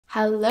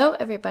Hello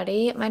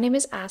everybody, my name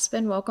is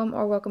Aspen.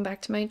 Welcome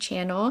back to my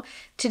channel.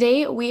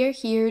 Today we are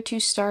here to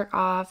start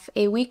off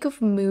a week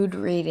of mood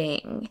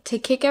reading. To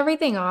kick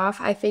everything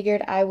off, I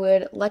figured I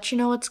would let you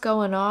know what's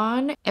going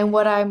on and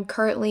what I'm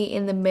currently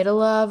in the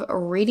middle of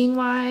reading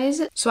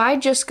wise. So I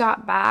just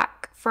got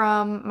back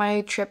from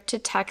my trip to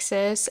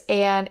Texas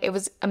and it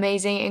was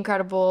amazing,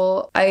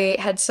 incredible. I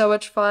had so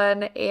much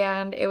fun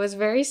and it was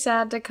very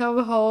sad to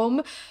come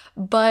home.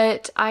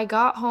 But I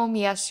got home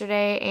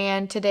yesterday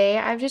and today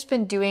I've just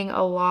been doing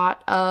a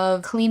lot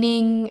of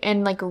cleaning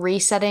and like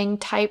resetting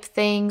type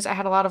things. I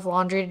had a lot of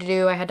laundry to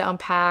do. I had to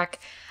unpack.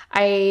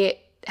 I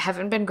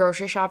haven't been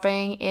grocery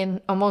shopping in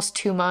almost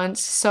 2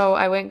 months, so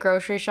I went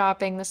grocery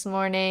shopping this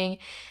morning.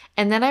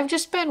 And then I've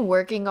just been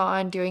working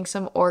on doing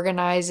some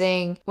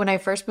organizing. When I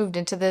first moved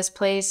into this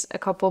place a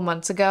couple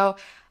months ago,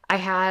 I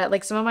had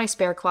like some of my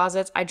spare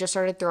closets, I just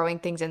started throwing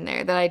things in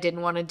there that I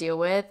didn't want to deal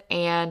with,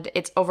 and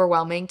it's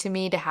overwhelming to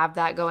me to have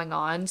that going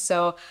on.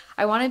 So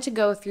I wanted to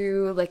go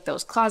through like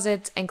those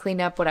closets and clean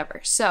up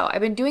whatever. So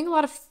I've been doing a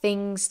lot of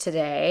things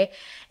today,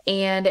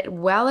 and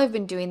while I've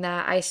been doing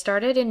that, I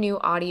started a new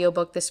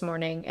audiobook this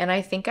morning, and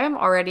I think I'm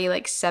already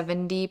like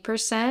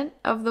 70%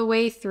 of the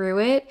way through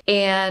it,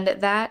 and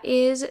that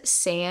is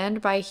Sand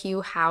by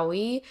Hugh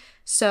Howey.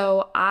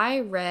 So I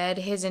read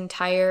his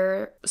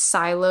entire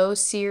Silo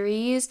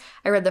series.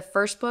 I read the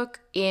first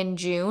book in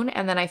June,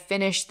 and then I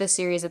finished the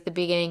series at the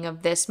beginning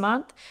of this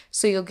month.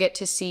 So you'll get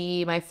to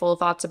see my full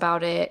thoughts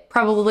about it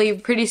probably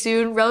pretty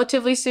soon,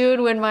 relatively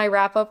soon, when my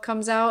wrap up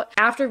comes out.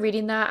 After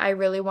reading that, I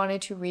really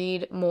wanted to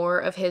read more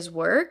of his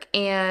work,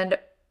 and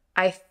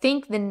I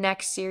think the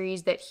next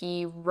series that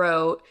he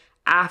wrote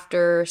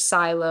after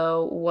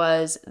Silo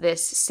was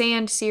this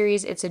Sand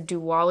series. It's a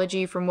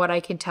duology from what I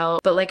can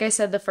tell. But like I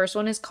said, the first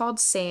one is called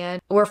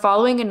Sand. We're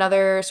following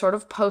another sort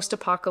of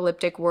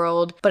post-apocalyptic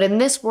world. But in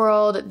this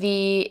world,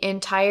 the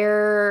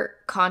entire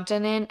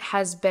continent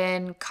has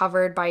been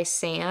covered by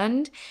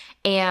sand,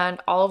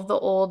 and all of the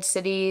old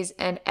cities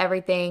and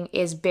everything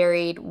is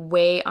buried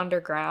way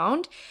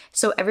underground.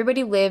 So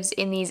everybody lives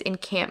in these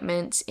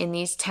encampments, in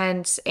these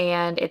tents,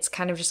 and it's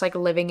kind of just like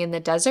living in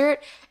the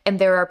desert. And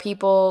there are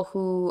people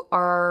who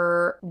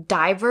are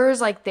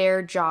divers, like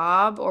their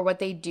job or what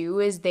they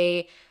do is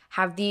they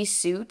have these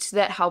suits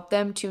that help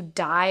them to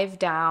dive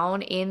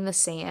down in the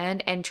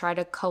sand and try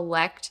to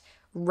collect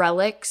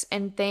relics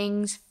and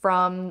things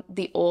from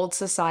the old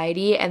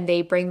society, and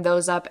they bring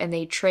those up and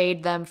they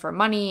trade them for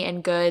money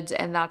and goods,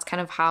 and that's kind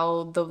of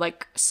how the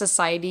like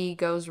society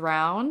goes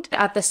round.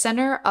 At the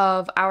center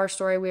of our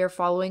story, we are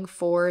following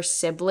four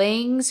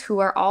siblings who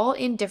are all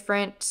in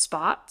different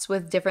spots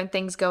with different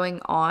things going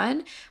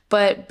on,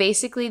 but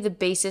basically the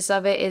basis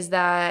of it is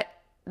that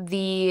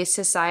the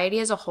society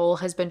as a whole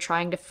has been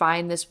trying to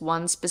find this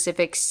one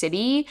specific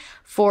city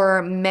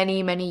for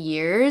many, many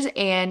years,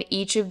 and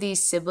each of these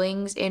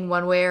siblings, in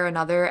one way or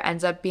another,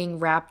 ends up being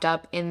wrapped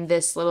up in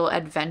this little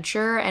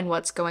adventure and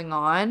what's going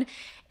on.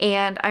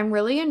 And I'm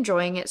really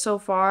enjoying it so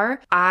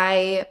far.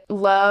 I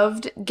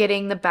loved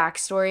getting the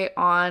backstory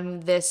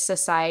on this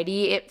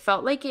society. It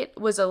felt like it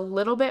was a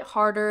little bit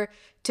harder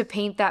to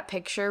paint that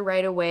picture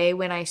right away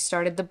when I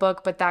started the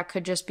book, but that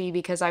could just be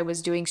because I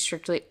was doing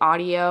strictly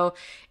audio,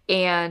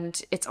 and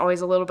it's always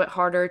a little bit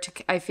harder to,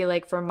 I feel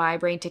like, for my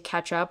brain to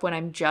catch up when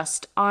I'm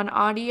just on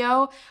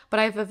audio.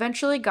 But I've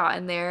eventually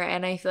gotten there,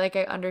 and I feel like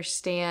I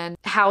understand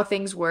how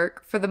things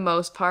work for the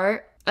most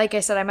part. Like I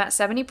said, I'm at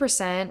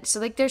 70%, so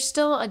like there's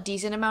still a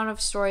decent amount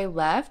of story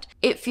left.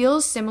 It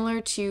feels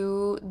similar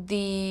to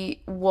the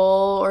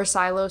Wool or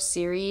Silo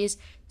series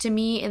to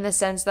me, in the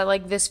sense that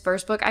like this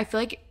first book, I feel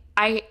like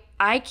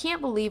I can't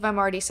believe I'm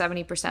already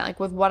 70%. Like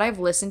with what I've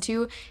listened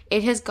to,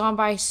 it has gone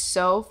by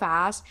so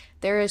fast.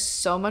 There is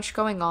so much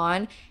going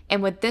on.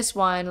 And with this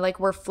one, like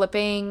we're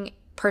flipping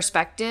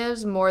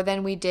perspectives more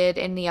than we did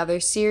in the other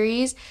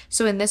series.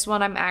 So in this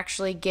one, I'm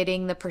actually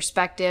getting the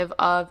perspective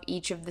of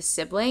each of the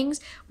siblings,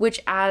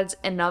 which adds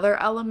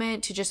another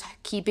element to just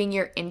keeping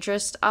your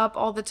interest up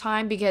all the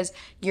time, because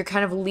you're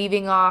kind of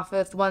leaving off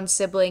with one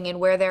sibling and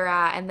where they're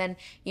at. And then,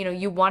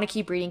 you want to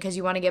keep reading because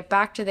you want to get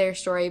back to their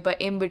story.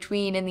 But in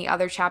between, in the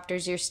other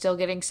chapters, you're still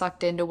getting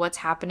sucked into what's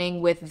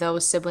happening with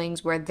those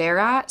siblings where they're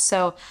at.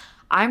 So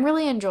I'm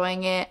really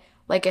enjoying it.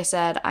 Like I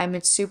said, I'm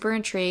super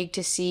intrigued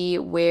to see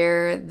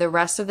where the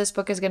rest of this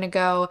book is going to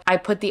go. I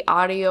put the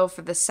audio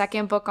for the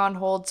second book on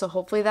hold, so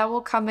hopefully that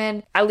will come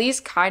in at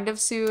least kind of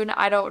soon.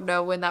 I don't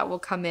know when that will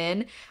come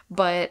in,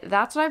 but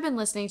that's what I've been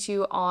listening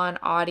to on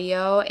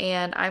audio,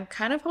 and I'm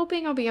kind of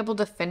hoping I'll be able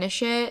to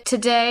finish it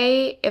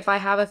today. If I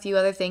have a few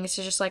other things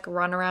to just like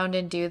run around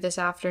and do this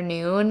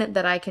afternoon,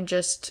 that I can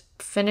just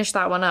finish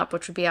that one up,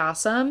 which would be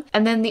awesome.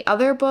 And then the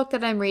other book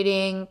that I'm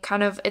reading,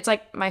 kind of, it's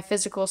like my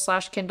physical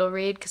slash Kindle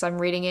read because I'm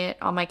reading it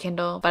on my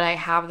Kindle, but I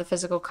have the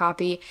physical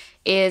copy,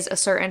 is A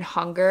Certain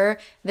Hunger.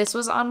 This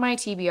was on my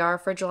TBR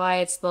for July.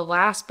 It's the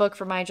last book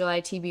for my July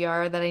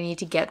TBR that I need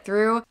to get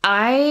through.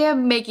 I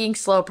am making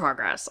slow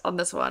progress on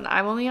this one.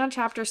 I'm only on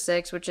chapter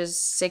 6, which is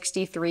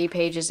 63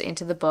 pages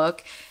into the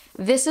book.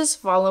 This is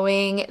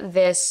following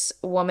this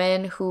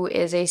woman who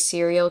is a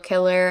serial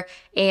killer,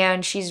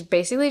 and she's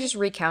basically just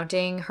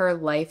recounting her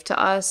life to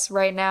us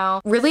right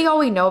now. Really, all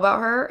we know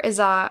about her is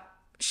that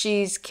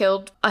she's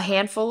killed a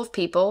handful of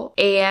people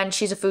and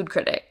she's a food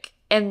critic.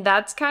 And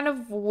that's kind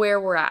of where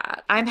we're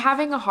at. I'm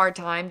having a hard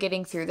time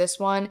getting through this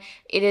one.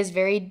 It is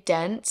very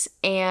dense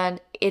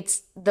and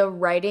the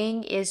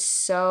writing is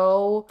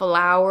so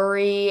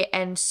flowery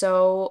and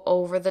so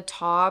over the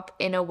top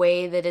in a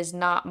way that is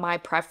not my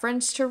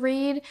preference to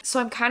read. So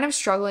I'm kind of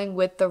struggling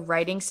with the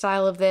writing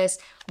style of this,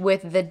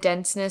 with the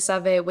denseness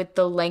of it, with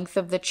the length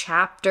of the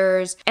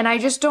chapters. And I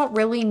just don't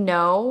really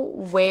know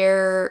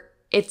where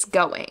it's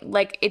going.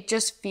 Like, it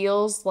just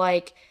feels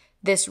like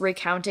this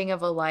recounting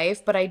of a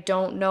life, but I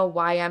don't know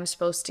why I'm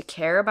supposed to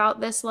care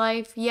about this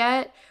life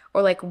yet,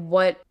 or like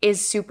what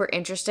is super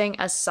interesting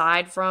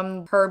aside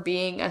from her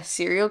being a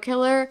serial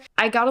killer.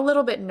 I got a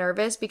little bit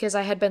nervous because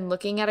I had been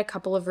looking at a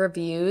couple of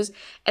reviews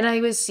and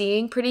I was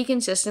seeing pretty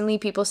consistently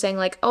people saying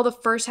like, oh, the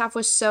first half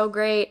was so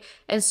great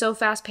and so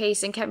fast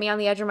paced and kept me on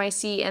the edge of my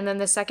seat, and then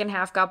the second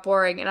half got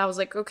boring. And I was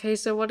like, okay,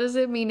 so what does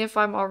it mean if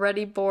I'm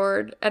already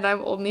bored and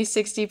I'm only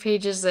 60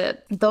 pages in?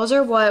 Those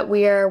are what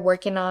we are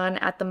working on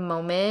at the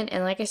moment.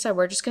 And like I said,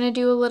 we're just gonna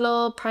do a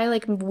little, probably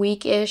like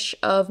week-ish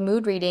of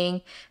mood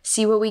reading,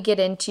 see what we get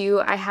into.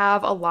 I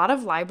have a lot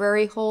of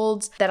library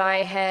holds that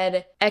I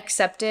had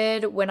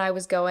accepted when I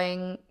was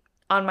going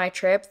on my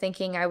trip,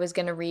 thinking I was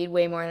going to read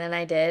way more than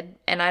I did.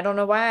 And I don't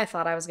know why I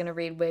thought I was going to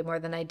read way more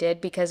than I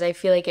did, because I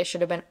feel like it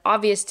should have been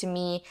obvious to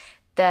me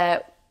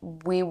that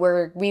we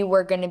were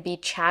going to be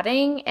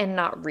chatting and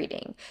not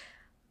reading.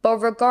 But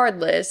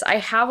regardless, I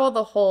have all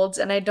the holds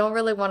and I don't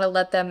really want to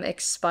let them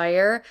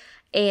expire.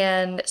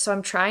 And so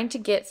I'm trying to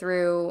get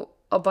through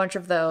a bunch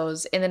of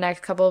those in the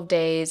next couple of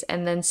days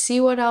and then see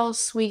what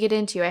else we get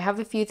into. I have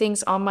a few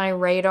things on my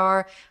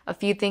radar, a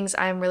few things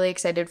I'm really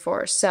excited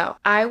for. So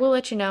I will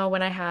let you know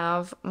when I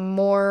have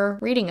more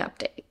reading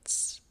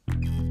updates.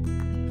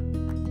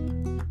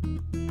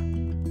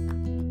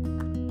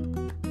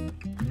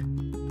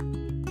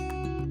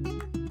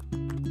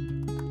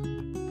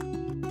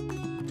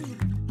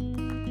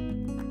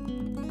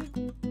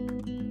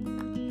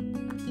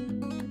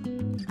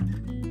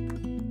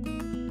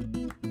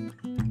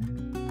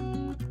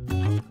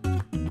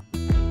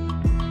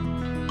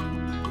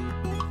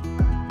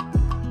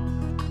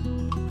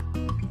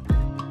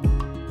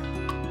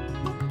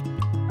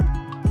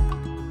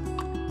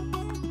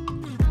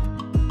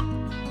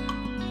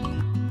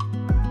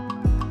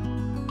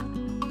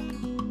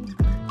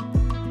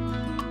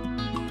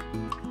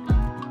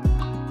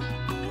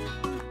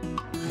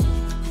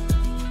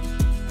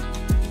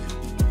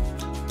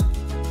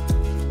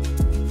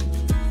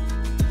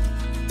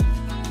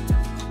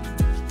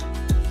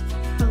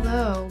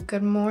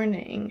 Good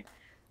morning.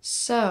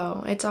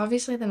 So it's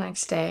obviously the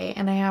next day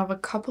and I have a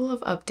couple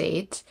of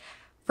updates.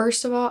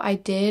 First of all, I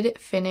did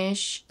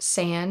finish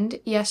Sand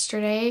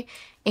yesterday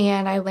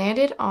and I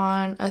landed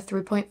on a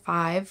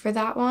 3.5 for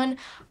that one.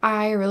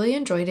 I really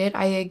enjoyed it.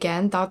 I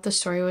again thought the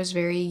story was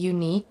very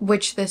unique,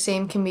 which the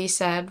same can be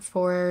said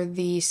for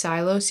the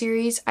Silo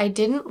series. I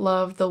didn't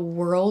love the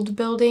world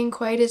building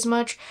quite as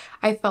much.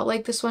 I felt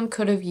like this one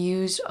could have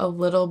used a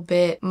little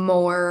bit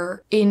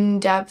more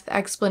in-depth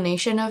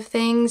explanation of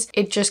things.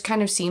 It just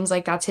kind of seems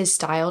like that's his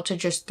style, to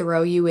just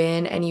throw you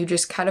in and you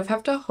just kind of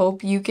have to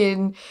hope you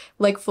can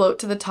like float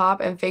to the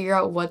top and figure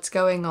out what's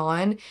going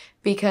on,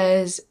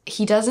 because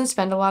he doesn't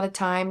spend a lot of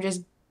time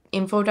just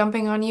info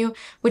dumping on you,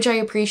 which I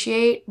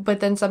appreciate,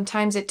 but then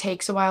sometimes it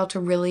takes a while to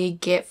really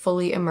get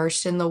fully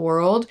immersed in the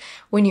world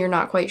when you're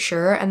not quite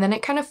sure. And then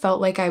it kind of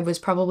felt like I was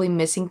probably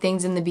missing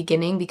things in the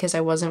beginning because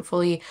I wasn't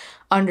fully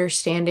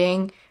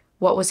understanding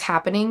what was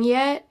happening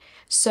yet.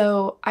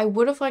 So I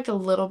would have liked a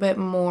little bit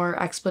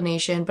more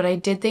explanation, but I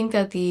did think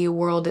that the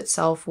world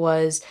itself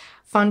was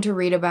fun to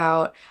read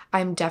about.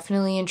 I'm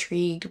definitely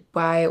intrigued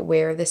by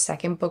where the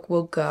second book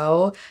will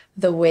go,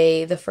 the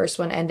way the first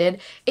one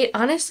ended. It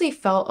honestly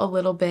felt a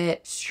little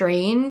bit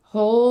strained.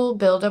 Whole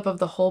buildup of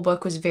the whole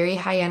book was very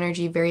high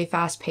energy, very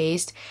fast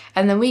paced.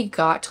 And then we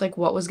got to like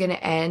what was going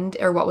to end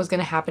or what was going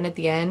to happen at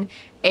the end.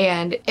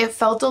 And it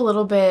felt a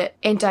little bit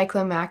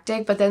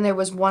anticlimactic, but then there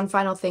was one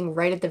final thing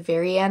right at the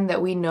very end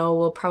that we know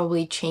will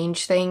probably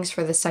change things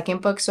for the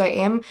second book. So I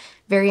am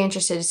very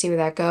interested to see where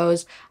that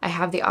goes. I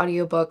have the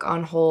audiobook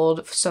on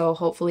hold, so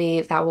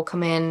hopefully that will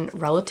come in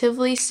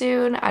relatively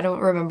soon. I don't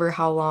remember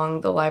how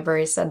long the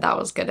library said that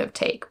was gonna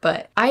take,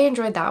 but I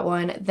enjoyed that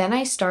one. Then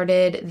I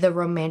started The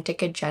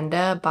Romantic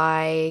Agenda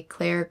by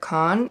Claire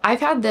Kahn.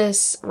 I've had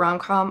this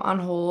rom-com on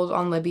hold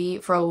on Libby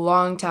for a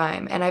long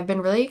time, and I've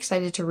been really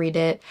excited to read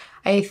it.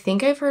 I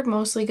think I've heard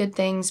mostly good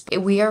things.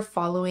 We are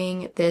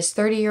following this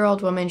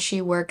 30-year-old woman.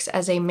 She works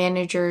as a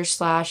manager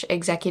slash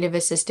executive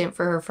assistant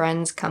for her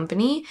friend's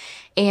company.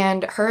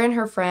 And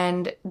her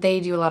friend,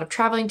 they do a lot of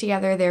traveling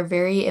together. They're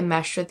very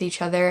enmeshed with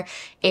each other.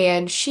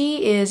 And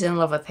she is in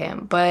love with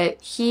him,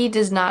 but he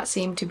does not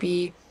seem to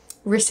be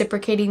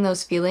reciprocating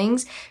those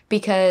feelings,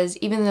 because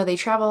even though they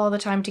travel all the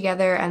time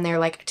together and they're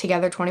like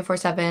together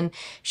 24/7,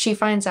 she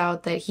finds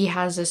out that he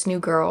has this new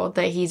girl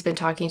that he's been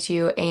talking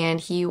to, and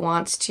he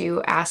wants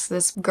to ask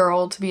this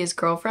girl to be his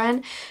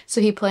girlfriend.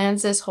 So he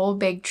plans this whole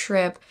big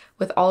trip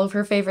with all of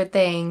her favorite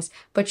things,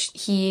 but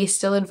he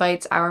still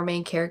invites our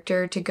main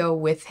character to go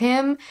with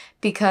him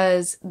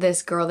because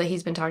this girl that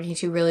he's been talking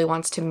to really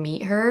wants to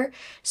meet her.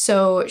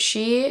 So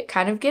she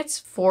kind of gets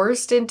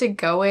forced into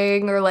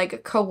going, or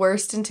like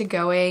coerced into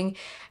going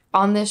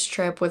on this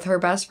trip with her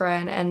best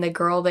friend and the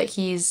girl that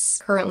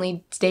he's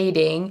currently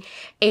dating.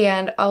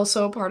 And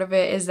also part of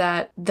it is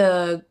that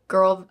the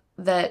girl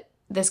that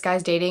this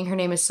guy's dating, her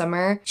name is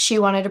Summer, she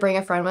wanted to bring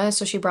a friend with,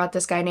 so she brought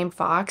this guy named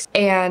Fox.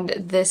 And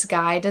this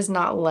guy does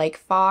not like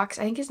Fox.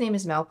 I think his name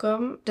is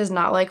Malcolm, does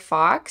not like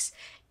Fox.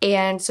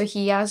 And so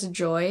he asked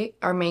Joy,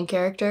 our main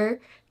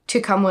character, to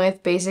come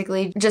with,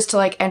 basically just to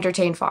like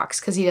entertain Fox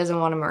because he doesn't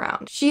want him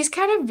around. She's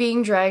kind of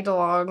being dragged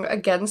along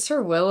against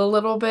her will a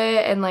little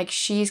bit, and like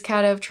she's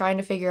kind of trying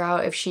to figure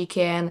out if she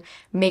can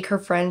make her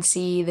friend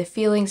see the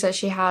feelings that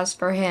she has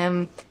for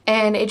him.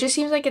 And it just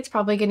seems like it's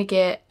probably gonna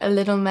get a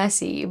little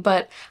messy,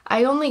 but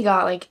I only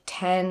got like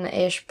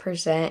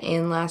 10-ish%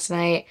 in last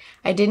night.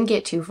 I didn't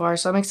get too far,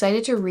 so I'm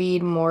excited to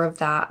read more of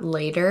that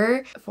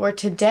later. For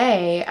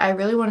today, I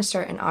really want to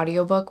start an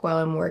audiobook while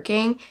I'm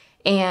working.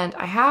 And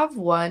I have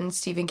one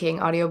Stephen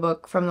King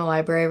audiobook from the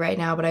library right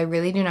now, but I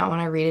really do not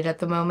want to read it at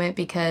the moment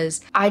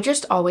because I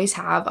just always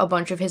have a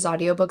bunch of his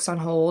audiobooks on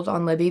hold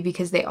on Libby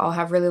because they all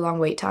have really long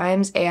wait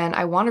times, and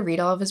I want to read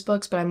all of his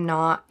books, but I'm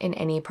not in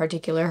any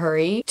particular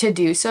hurry to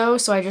do so.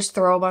 So I just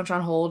throw a bunch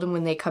on hold, and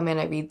when they come in,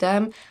 I read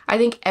them. I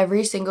think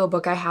every single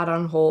book I had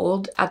on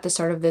hold at the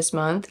start of this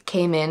month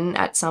came in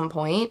at some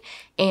point,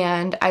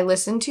 and I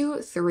listened to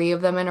 3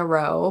 of them in a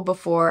row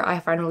before I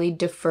finally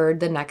deferred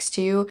the next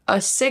 2. A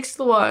 6th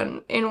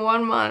one in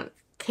 1 month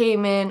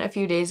came in a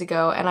few days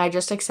ago, and I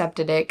just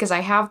accepted it because I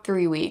have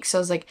 3 weeks. So I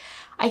was like,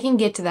 I can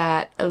get to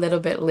that a little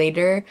bit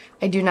later.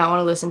 I do not want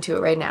to listen to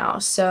it right now.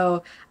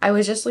 So I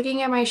was just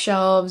looking at my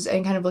shelves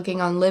and kind of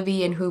looking on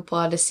Libby and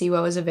Hoopla to see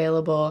what was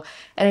available.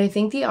 And I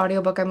think the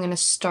audiobook I'm going to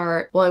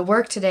start while I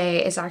work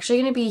today is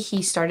actually going to be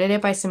He Started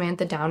It by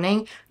Samantha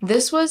Downing.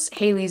 This was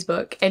Haley's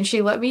book, and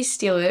she let me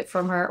steal it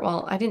from her.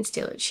 Well, I didn't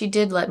steal it. She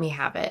did let me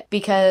have it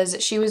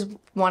because she was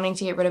wanting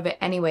to get rid of it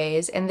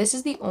anyways. And this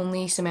is the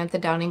only Samantha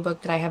Downing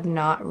book that I have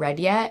not read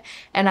yet.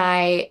 And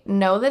I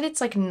know that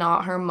it's like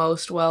not her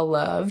most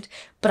well-loved,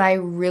 but I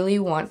really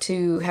want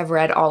to have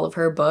read all of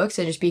her books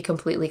and just be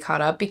completely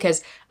caught up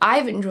because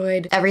I've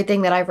enjoyed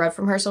everything that I've read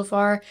from her so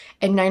far.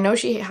 And I know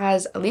she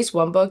has at least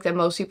one book that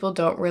most people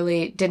didn't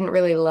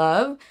really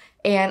love.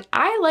 And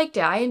I liked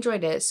it. I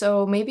enjoyed it.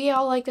 So maybe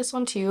I'll like this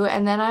one too.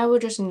 And then I will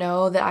just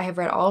know that I have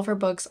read all of her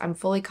books. I'm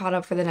fully caught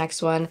up for the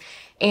next one.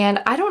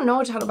 And I don't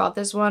know a ton about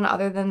this one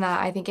other than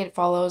that I think it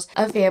follows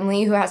a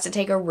family who has to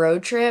take a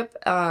road trip.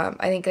 I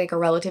think like a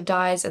relative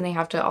dies and they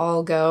have to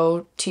all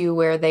go to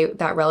where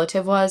that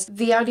relative was.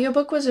 The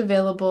audiobook was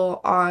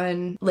available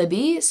on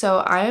Libby, so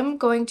I am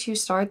going to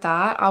start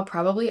that. I'll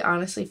probably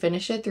honestly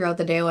finish it throughout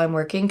the day while I'm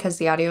working because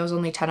the audio is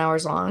only 10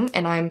 hours long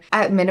and I'm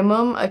at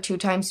minimum a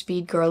 2-time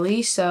speed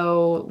girly,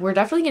 so we're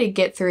definitely going to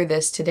get through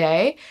this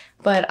today.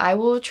 But I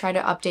will try to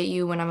update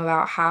you when I'm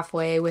about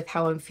halfway with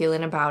how I'm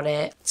feeling about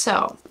it.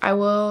 So I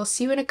will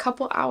see you in a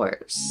couple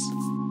hours.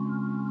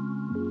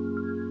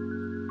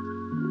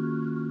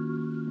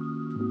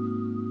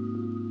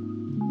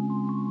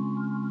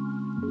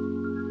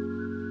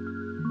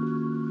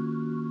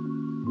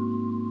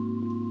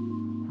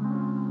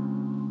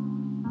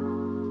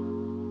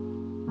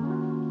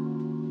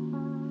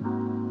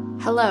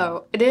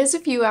 Hello, it is a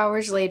few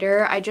hours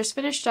later. I just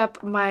finished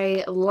up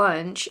my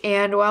lunch,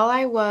 and while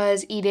I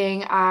was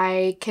eating,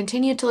 I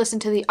continued to listen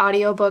to the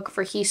audiobook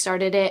for He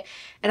Started It,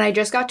 and I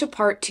just got to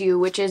part 2,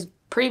 which is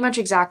pretty much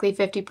exactly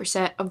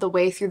 50% of the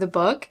way through the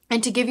book.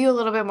 And to give you a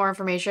little bit more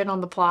information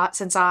on the plot,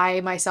 since I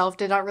myself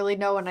did not really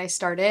know when I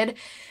started,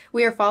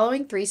 we are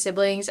following 3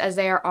 siblings as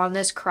they are on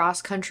this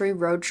cross-country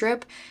road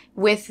trip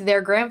with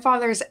their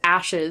grandfather's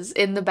ashes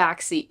in the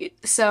backseat.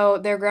 So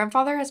their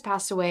grandfather has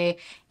passed away,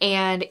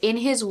 and in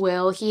his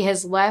will, he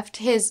has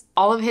left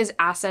all of his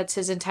assets,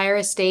 his entire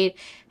estate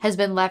has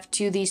been left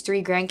to these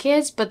 3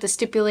 grandkids, but the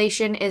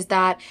stipulation is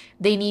that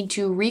they need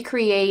to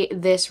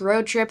recreate this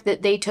road trip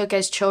that they took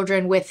as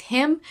children with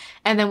him,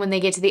 and then when they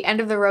get to the end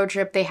of the road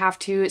trip, they have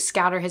to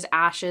scatter his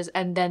ashes,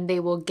 and then they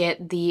will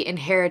get the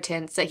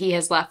inheritance that he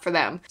has left for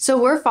them.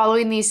 So we're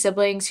following these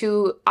siblings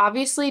who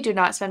obviously do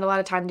not spend a lot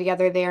of time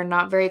together. They are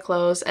not very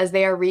close as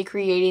they are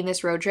recreating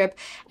this road trip,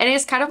 and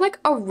it's kind of like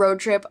a road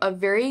trip of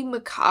very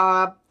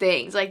macabre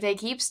things. Like they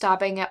keep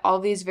stopping at all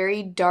these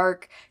very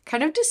dark,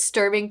 kind of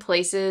disturbing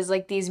places,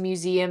 like these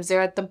museums.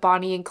 They're at the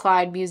Bonnie and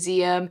Clyde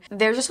Museum.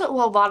 There's just a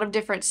lot of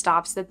different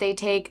stops that they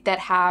take that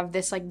have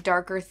this like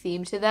darker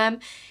theme to them.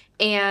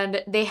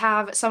 and they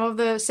have some of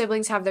the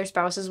siblings have their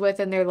spouses with,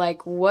 and they're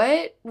like,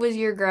 what was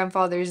your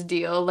grandfather's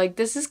deal? Like,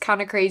 this is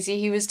kind of crazy.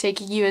 He was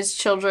taking you as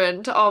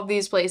children to all of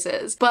these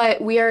places.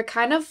 But we are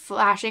kind of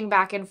flashing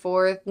back and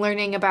forth,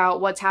 learning about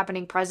what's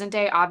happening present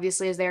day,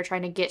 obviously, as they're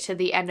trying to get to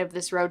the end of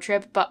this road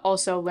trip, but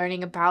also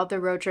learning about the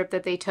road trip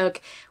that they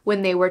took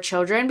when they were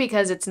children,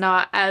 because it's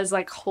not as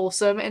like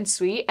wholesome and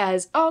sweet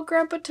as, oh,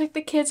 grandpa took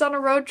the kids on a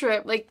road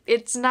trip. Like,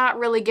 it's not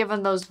really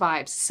given those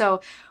vibes.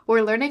 So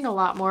we're learning a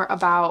lot more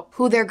about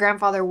who their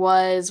grandfather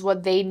was,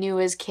 what they knew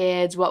as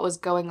kids, what was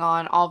going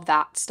on, all of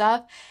that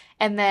stuff.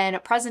 And then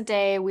present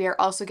day, we are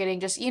also getting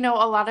just, you know,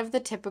 a lot of the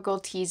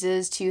typical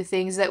teases to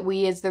things that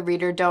we as the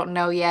reader don't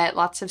know yet.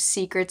 Lots of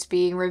secrets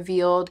being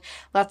revealed,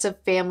 lots of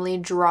family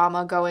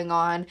drama going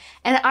on.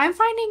 And I'm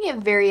finding it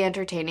very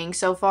entertaining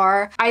so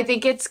far. I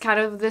think it's kind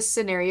of this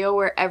scenario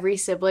where every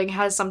sibling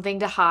has something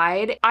to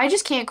hide. I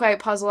just can't quite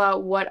puzzle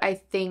out what I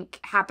think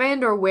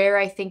happened or where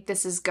I think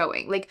this is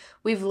going. Like,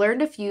 we've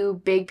learned a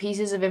few big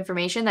pieces of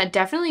information that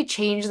definitely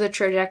change the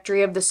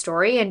trajectory of the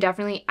story and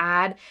definitely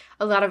add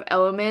a lot of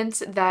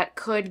elements that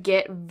could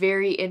get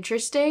very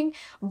interesting,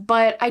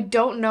 but I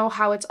don't know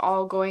how it's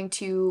all going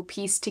to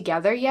piece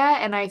together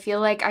yet, and I feel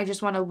like I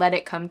just want to let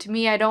it come to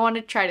me. I don't want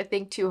to try to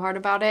think too hard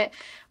about it,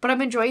 but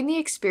I'm enjoying the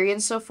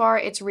experience so far.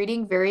 It's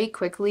reading very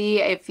quickly.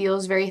 It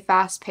feels very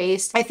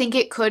fast-paced. I think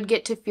it could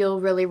get to feel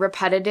really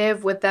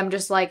repetitive with them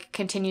just like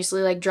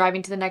continuously like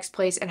driving to the next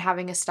place and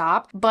having a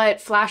stop, but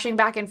flashing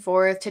back and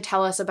forth to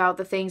tell us about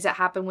the things that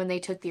happened when they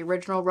took the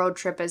original road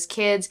trip as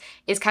kids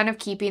is kind of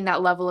keeping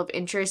that level of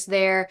interest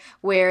there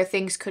where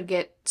things could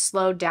get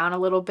slowed down a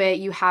little bit.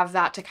 You have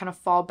that to kind of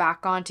fall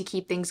back on to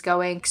keep things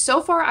going.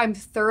 So far, I'm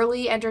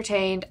thoroughly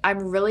entertained.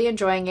 I'm really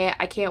enjoying it.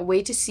 I can't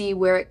wait to see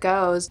where it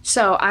goes.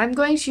 So I'm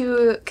going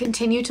to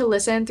continue to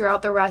listen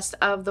throughout the rest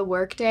of the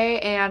workday,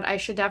 and I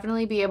should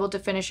definitely be able to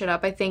finish it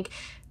up. I think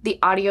the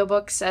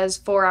audiobook says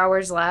 4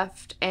 hours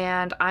left,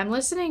 and I'm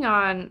listening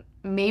on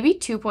maybe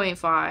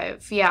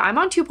 2.5. Yeah, I'm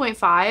on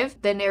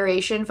 2.5. The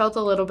narration felt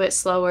a little bit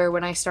slower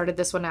when I started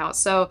this one out.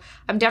 So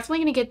I'm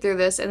definitely going to get through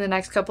this in the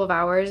next couple of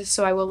hours.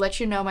 So I will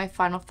let you know my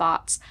final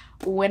thoughts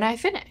when I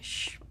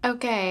finish.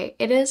 Okay,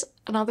 it is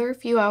another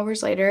few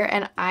hours later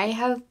and I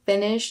have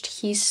finished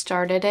He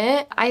Started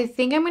It. I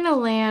think I'm going to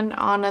land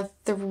on a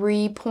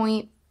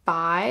 3.5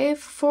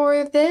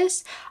 for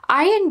this.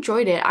 I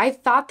enjoyed it. I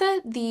thought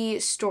that the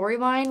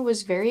storyline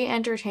was very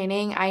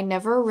entertaining. I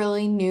never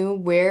really knew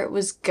where it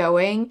was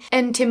going.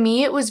 And to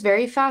me, it was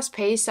very fast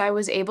paced. I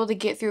was able to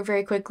get through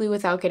very quickly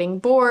without getting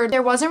bored.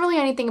 There wasn't really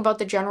anything about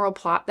the general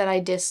plot that I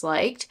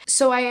disliked.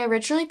 So I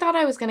originally thought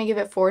I was going to give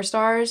it 4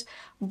 stars,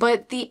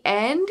 but the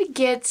end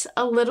gets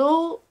a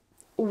little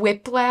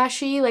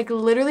whiplashy. Like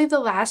literally the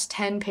last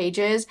 10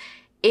 pages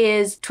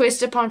is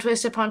twist upon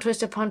twist upon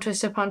twist upon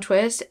twist upon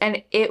twist,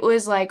 and it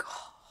was like,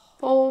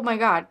 oh my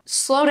god,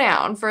 slow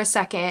down for a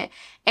second.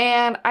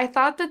 And I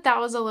thought that that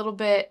was a little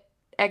bit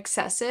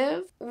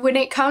excessive. When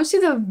it comes to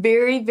the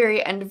very,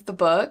 very end of the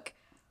book,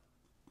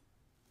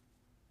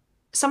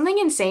 something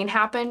insane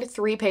happened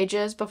 3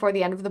 pages before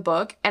the end of the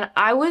book, and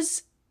I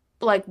was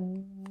like,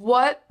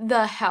 what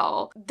the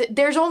hell?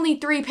 There's only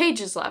 3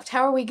 pages left.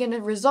 How are we gonna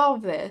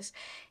resolve this?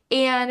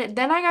 And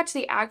then I got to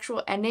the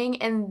actual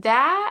ending, and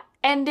that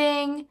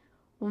ending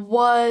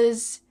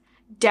was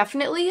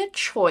definitely a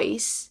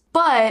choice,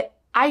 but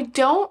I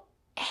don't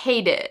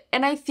hate it.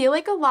 And I feel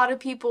like a lot of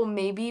people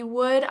maybe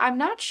would. I'm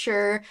not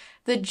sure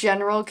the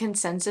general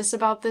consensus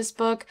about this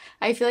book.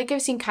 I feel like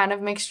I've seen kind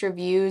of mixed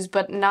reviews,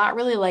 but not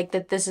really like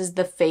that this is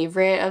the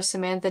favorite of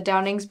Samantha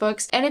Downing's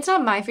books. And it's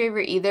not my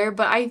favorite either,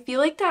 but I feel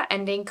like that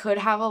ending could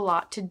have a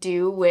lot to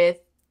do with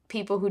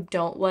people who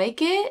don't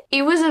like it.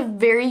 It was a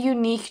very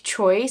unique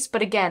choice,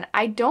 but again,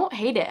 I don't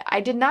hate it. I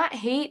did not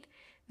hate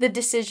the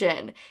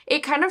decision. It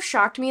kind of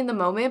shocked me in the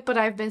moment, but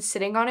I've been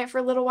sitting on it for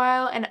a little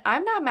while and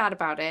I'm not mad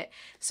about it.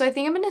 So I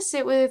think I'm gonna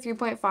sit with a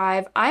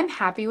 3.5. I'm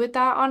happy with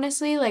that,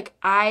 honestly. Like,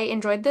 I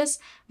enjoyed this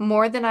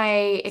more than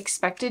I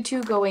expected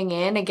to going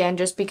in, again,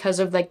 just because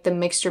of like the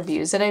mixed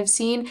reviews that I've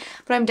seen,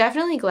 but I'm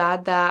definitely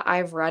glad that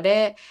I've read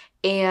it.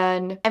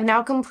 And I've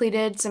now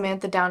completed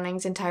Samantha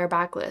Downing's entire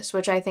backlist,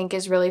 which I think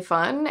is really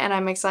fun, and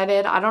I'm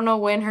excited. I don't know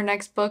when her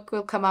next book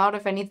will come out,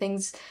 if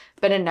anything's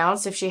been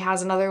announced, if she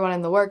has another one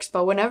in the works,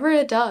 but whenever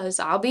it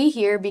does, I'll be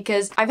here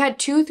because I've had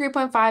 2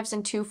 3.5s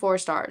and 2 4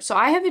 stars. So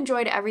I have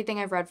enjoyed everything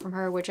I've read from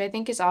her, which I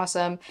think is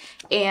awesome.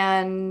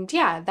 And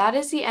yeah, that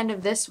is the end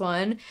of this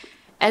one.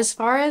 As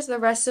far as the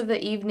rest of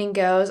the evening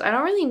goes, I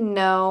don't really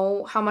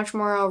know how much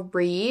more I'll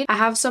read. I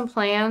have some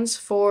plans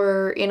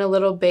for in a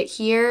little bit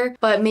here,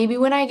 but maybe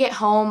when I get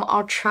home,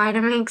 I'll try to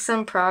make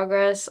some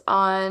progress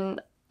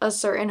on A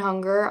Certain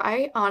Hunger.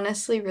 I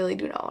honestly really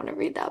do not want to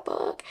read that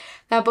book.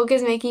 That book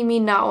is making me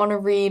not want to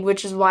read,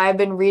 which is why I've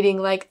been reading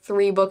like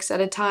 3 books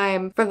at a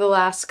time for the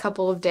last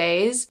couple of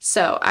days.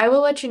 So I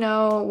will let you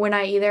know when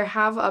I either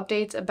have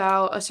updates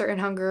about A Certain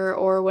Hunger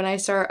or when I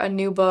start a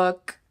new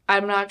book.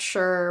 I'm not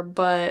sure,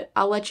 but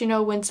I'll let you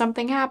know when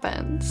something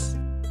happens.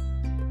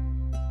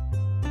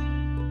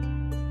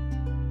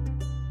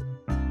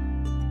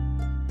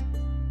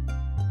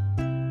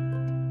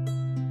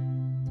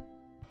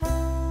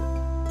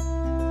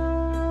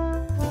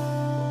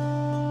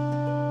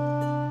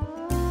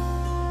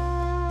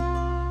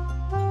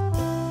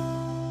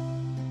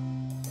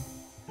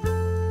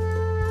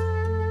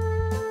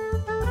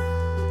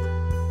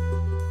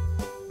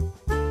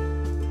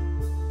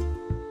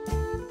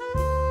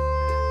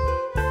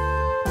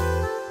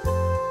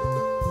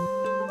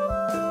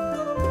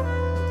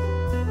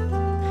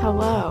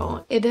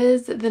 Hello. It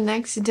is the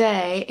next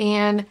day,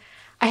 and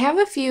I have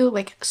a few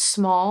like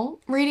small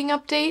reading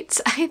updates,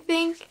 I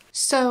think.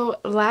 So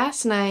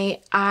last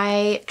night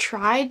I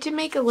tried to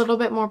make a little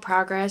bit more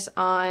progress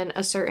on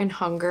A Certain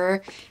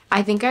Hunger.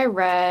 I think I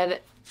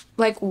read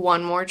like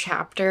one more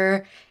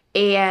chapter,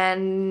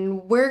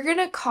 and we're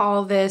gonna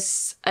call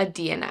this a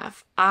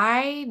DNF.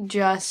 I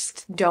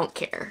just don't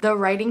care. The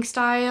writing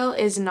style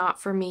is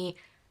not for me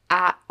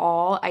at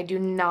all. I do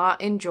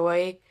not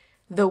enjoy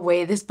the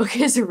way this book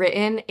is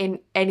written in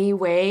any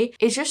way.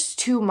 It's just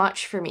too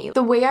much for me.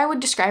 The way I would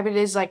describe it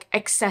is like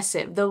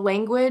excessive. The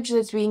language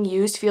that's being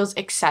used feels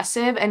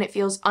excessive and it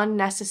feels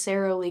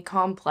unnecessarily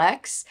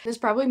complex. This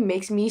probably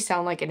makes me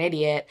sound like an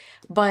idiot,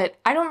 but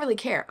I don't really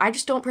care. I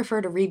just don't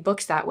prefer to read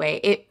books that way.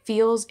 It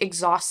feels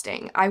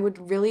exhausting. I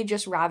would really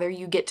just rather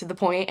you get to the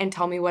point and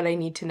tell me what I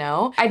need to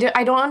know. I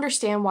don't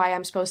understand why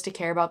I'm supposed to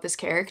care about this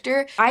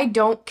character. I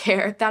don't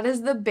care. That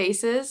is the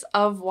basis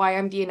of why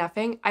I'm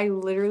DNFing. I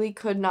literally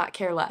could not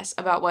care less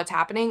about what's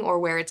happening or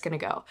where it's gonna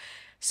go.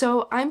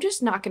 So I'm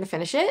just not gonna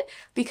finish it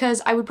because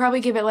I would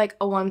probably give it like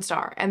a 1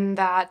 star, and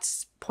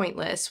that's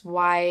pointless.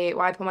 Why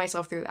put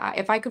myself through that?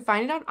 If I could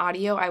find it on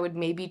audio, I would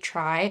maybe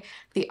try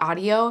the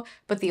audio,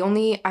 but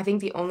I think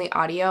the only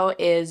audio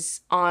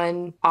is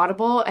on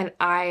Audible, and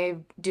I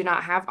do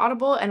not have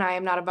Audible, and I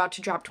am not about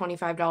to drop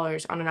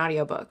 $25 on an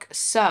audiobook.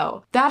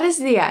 So that is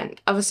the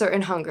end of A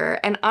Certain Hunger,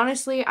 and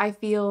honestly, I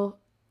feel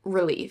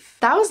relief.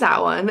 That was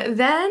that one.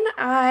 Then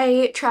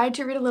I tried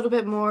to read a little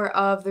bit more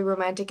of The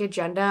Romantic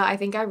Agenda. I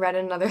think I read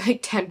another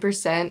like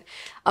 10%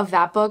 of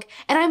that book,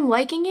 and I'm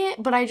liking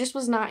it, but I just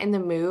was not in the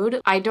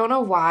mood. I don't know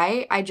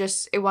why.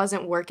 It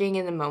wasn't working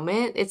in the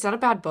moment. It's not a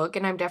bad book,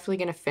 and I'm definitely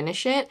gonna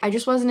finish it. I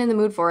just wasn't in the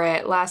mood for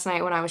it last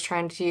night when I was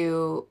trying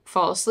to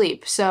fall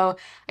asleep. So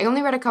I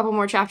only read a couple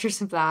more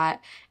chapters of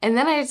that, and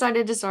then I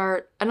decided to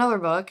start another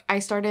book. I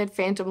started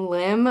Phantom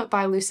Limb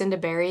by Lucinda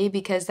Berry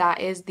because that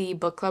is the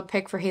book club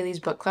pick for Haley's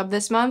book club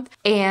this month,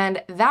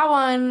 and that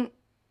one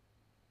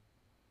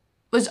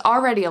was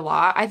already a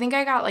lot. I think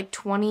I got like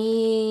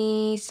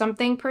 20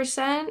 something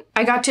percent.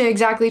 I got to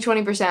exactly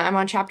 20%. I'm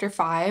on chapter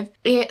 5.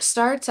 It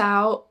starts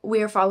out,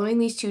 we are following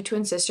these two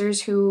twin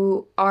sisters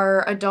who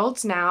are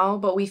adults now,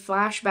 but we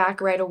flash back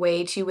right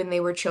away to when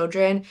they were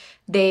children.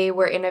 They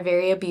were in a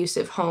very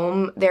abusive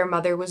home. Their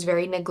mother was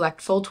very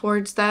neglectful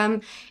towards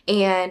them,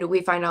 and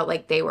we find out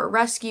like they were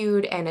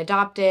rescued and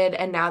adopted,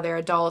 and now they're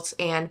adults,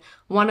 and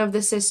one of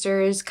the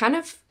sisters kind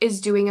of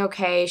is doing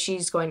okay.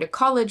 She's going to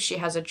college, she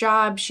has a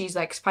job, she's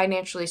like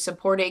financially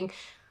supporting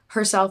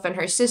herself and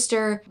her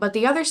sister, but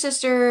the other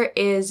sister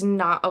is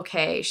not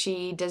okay.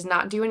 She does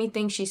not do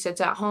anything. She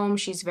sits at home.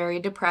 She's very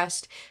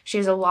depressed. She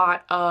has a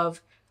lot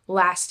of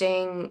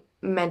lasting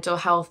mental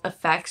health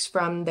effects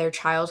from their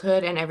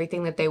childhood and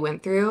everything that they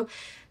went through.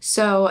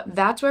 So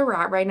that's where we're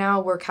at right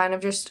now. We're kind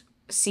of just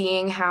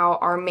seeing how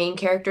our main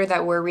character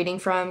that we're reading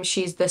from,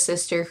 she's the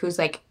sister who's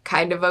like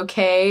kind of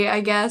okay,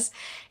 I guess.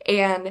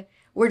 And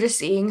we're just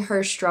seeing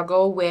her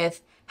struggle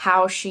with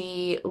how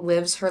she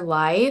lives her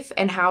life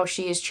and how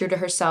she is true to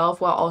herself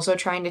while also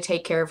trying to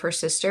take care of her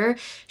sister.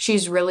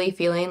 She's really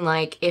feeling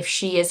like if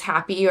she is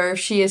happy or if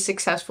she is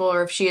successful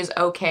or if she is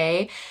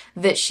okay,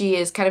 that she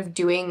is kind of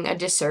doing a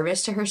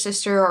disservice to her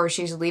sister, or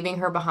she's leaving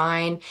her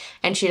behind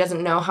and she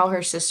doesn't know how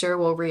her sister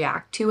will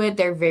react to it.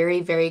 They're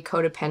very, very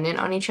codependent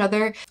on each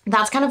other.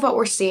 That's kind of what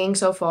we're seeing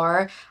so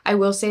far. I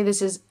will say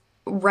this is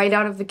right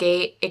out of the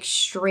gate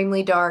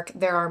extremely dark.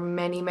 There are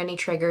many, many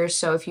triggers,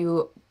 so if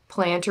you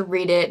plan to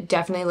read it,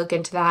 definitely look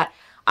into that.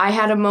 I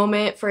had a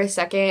moment for a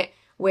second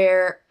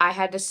where I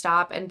had to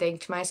stop and think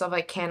to myself,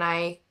 like, can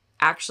I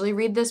actually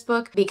read this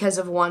book because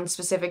of one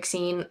specific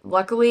scene?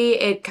 Luckily,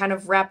 it kind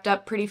of wrapped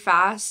up pretty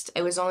fast.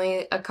 It was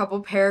only a couple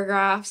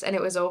paragraphs and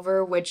it was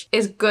over, which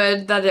is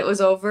good that it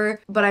was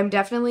over, but I'm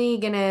definitely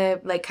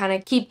gonna like kind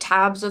of keep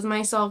tabs with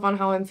myself on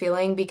how I'm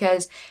feeling,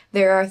 because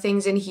there are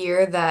things in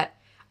here that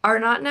are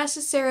not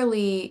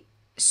necessarily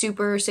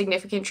super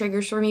significant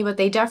triggers for me, but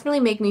they definitely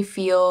make me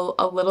feel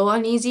a little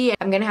uneasy.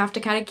 I'm gonna have to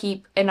kind of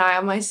keep an eye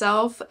on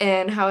myself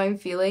and how I'm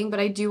feeling, but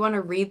I do want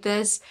to read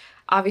this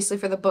obviously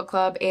for the book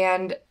club,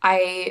 and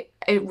I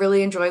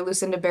really enjoy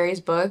Lucinda Berry's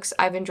books.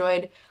 I've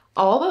enjoyed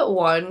all but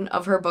one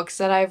of her books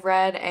that I've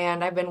read,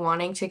 and I've been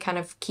wanting to kind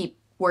of keep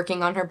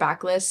working on her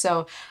backlist,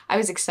 so I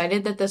was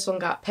excited that this one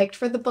got picked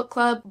for the book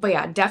club. But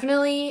yeah,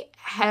 definitely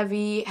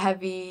heavy,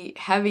 heavy,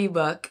 heavy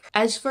book.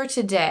 As for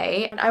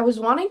today, I was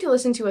wanting to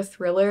listen to a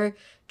thriller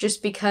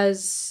just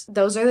because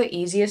those are the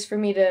easiest for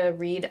me to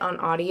read on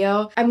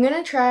audio. I'm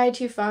gonna try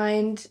to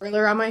find a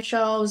thriller on my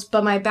shelves,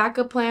 but my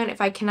backup plan,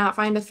 if I cannot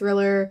find a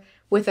thriller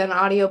with an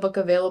audiobook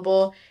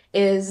available,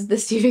 is the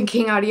Stephen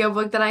King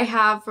audiobook that I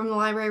have from the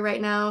library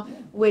right now,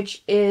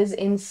 which is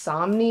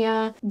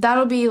Insomnia.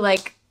 That'll be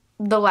like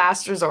the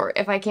last resort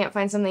if I can't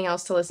find something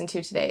else to listen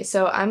to today.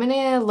 So I'm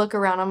gonna look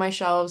around on my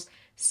shelves,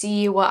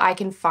 see what I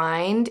can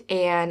find,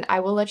 and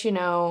I will let you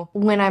know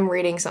when I'm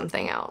reading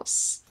something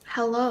else.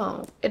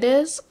 Hello. It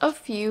is a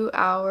few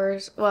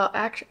hours. Well,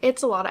 actually,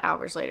 it's a lot of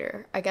hours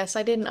later. I guess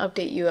I didn't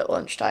update you at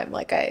lunchtime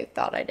like I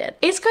thought I did.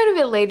 It's quite a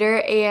bit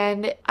later,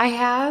 and I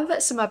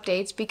have some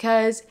updates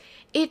because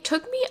it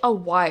took me a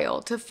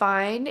while to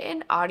find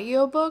an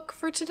audiobook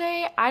for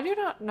today. I do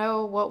not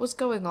know what was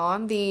going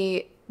on.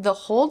 The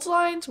hold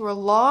lines were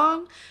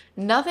long.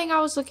 Nothing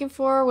I was looking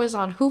for was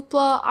on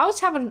Hoopla. I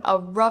was having a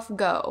rough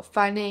go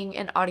finding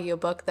an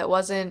audiobook that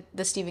wasn't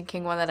the Stephen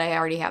King one that I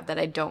already have that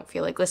I don't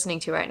feel like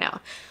listening to right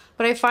now.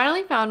 But I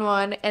finally found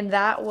one, and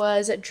that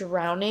was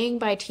Drowning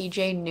by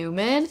TJ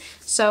Newman.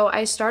 So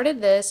I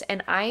started this,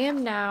 and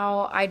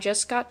I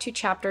just got to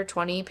chapter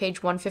 20,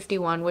 page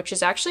 151, which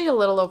is actually a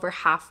little over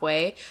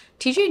halfway.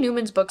 TJ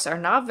Newman's books are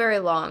not very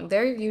long.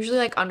 They're usually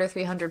like under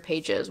 300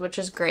 pages, which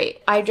is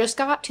great. I just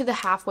got to the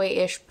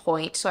halfway-ish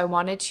point, so I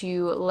wanted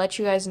to let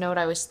you guys know what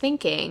I was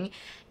thinking.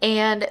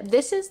 And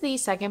this is the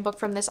second book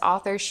from this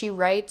author. She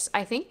writes,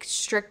 I think,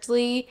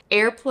 strictly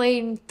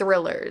airplane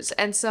thrillers.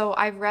 And so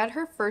I've read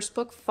her first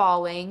book,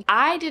 Falling.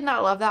 I did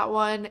not love that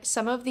one.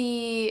 Some of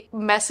the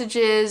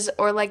messages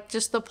or like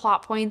just the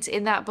plot points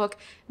in that book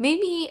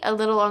made me a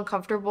little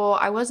uncomfortable.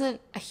 I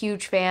wasn't a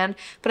huge fan,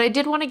 but I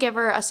did want to give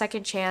her a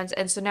second chance.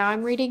 And so now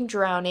I'm reading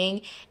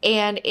Drowning.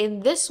 And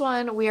in this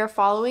one, we are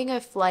following a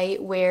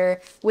flight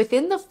where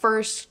within the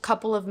first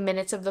couple of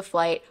minutes of the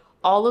flight,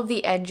 all of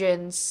the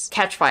engines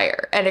catch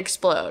fire and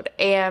explode,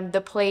 and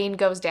the plane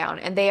goes down.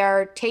 And they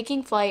are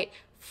taking flight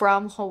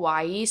from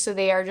Hawaii, so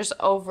they are just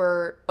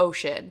over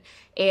ocean.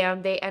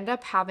 And they end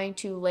up having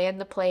to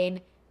land the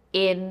plane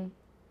in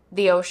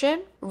the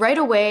ocean. Right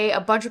away, a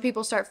bunch of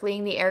people start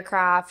fleeing the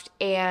aircraft,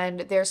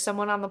 and there's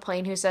someone on the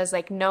plane who says,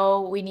 like,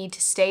 no, we need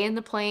to stay in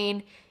the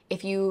plane.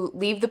 If you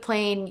leave the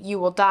plane, you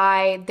will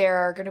die. There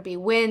are going to be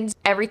winds.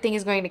 Everything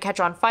is going to catch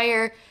on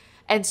fire.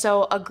 And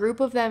so a group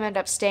of them end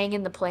up staying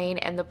in the plane,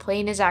 and the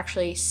plane is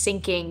actually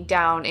sinking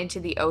down into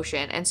the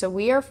ocean. And so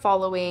we are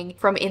following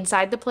from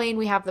inside the plane.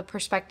 We have the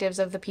perspectives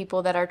of the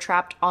people that are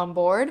trapped on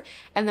board.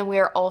 And then we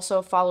are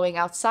also following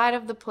outside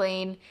of the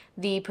plane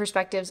the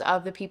perspectives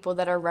of the people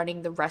that are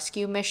running the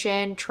rescue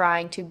mission,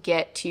 trying to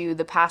get to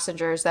the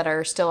passengers that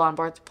are still on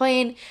board the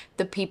plane,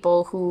 the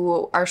people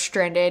who are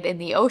stranded in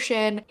the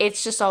ocean.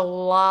 It's just a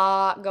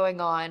lot going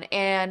on.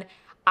 And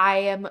I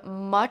am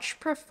much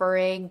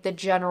preferring the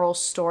general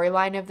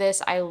storyline of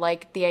this. I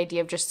like the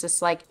idea of just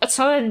this, like, it's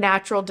not a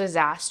natural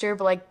disaster,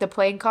 but like the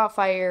plane caught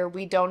fire,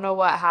 we don't know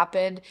what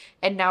happened,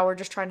 and now we're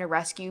just trying to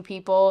rescue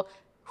people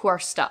who are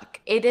stuck.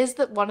 It is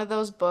one of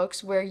those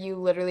books where you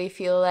literally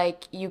feel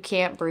like you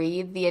can't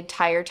breathe the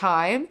entire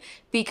time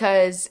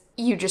because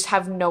you just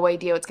have no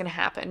idea what's going to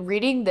happen.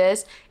 Reading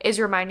this is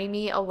reminding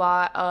me a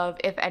lot of,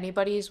 if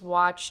anybody's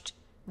watched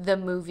the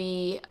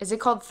movie, is it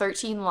called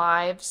 13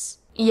 Lives?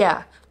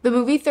 Yeah, the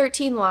movie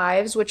 13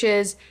 Lives, which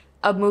is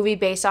a movie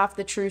based off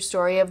the true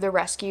story of the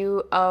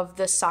rescue of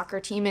the soccer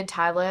team in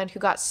Thailand who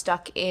got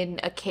stuck in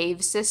a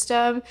cave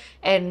system,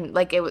 and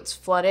like it was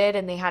flooded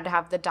and they had to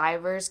have the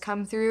divers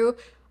come through.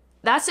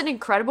 That's an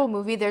incredible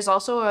movie. There's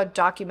also a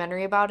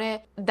documentary about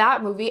it.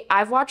 That movie,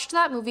 I've watched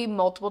that movie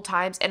multiple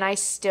times, and I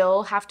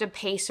still have to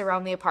pace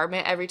around the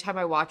apartment every time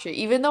I watch it.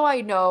 Even though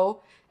I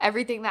know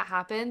everything that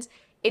happens,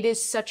 it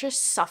is such a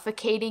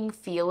suffocating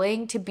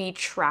feeling to be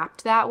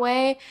trapped that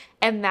way.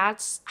 And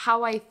that's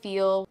how I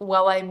feel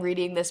while I'm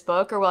reading this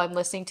book or while I'm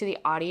listening to the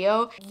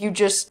audio. You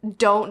just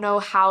don't know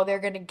how they're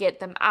going to get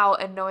them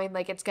out, and knowing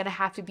like it's going to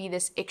have to be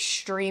this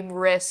extreme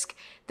risk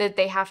that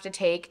they have to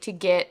take to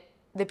get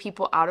the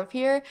people out of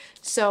here.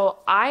 So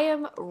I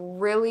am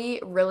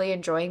really, really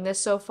enjoying this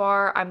so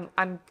far.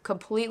 I'm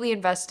completely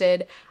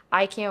invested.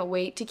 I can't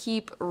wait to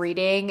keep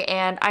reading,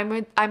 and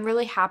I'm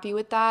really happy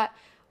with that.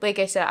 Like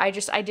I said,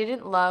 I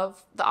didn't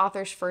love the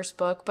author's first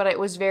book, but it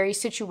was very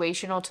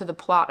situational to the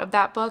plot of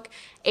that book.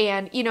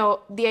 And, you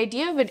know, the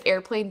idea of an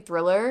airplane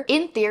thriller,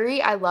 in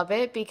theory, I love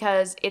it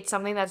because it's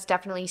something that's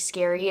definitely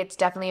scary. It's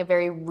definitely a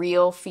very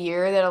real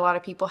fear that a lot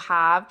of people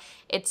have.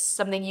 It's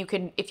something you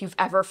can, if you've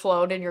ever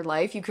flown in your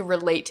life, you can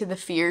relate to the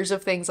fears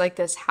of things like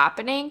this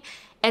happening.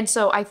 And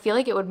so I feel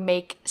like it would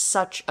make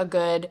such a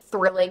good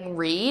thrilling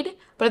read.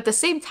 But at the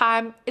same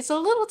time, it's a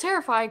little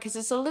terrifying because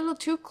it's a little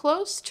too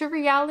close to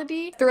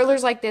reality.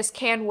 Thrillers like this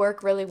can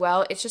work really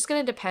well. It's just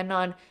going to depend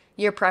on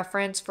your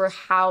preference for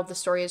how the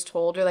story is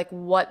told, or like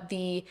what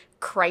the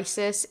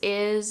crisis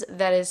is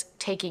that is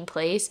taking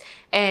place.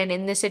 And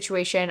in this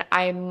situation,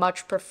 I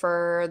much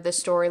prefer the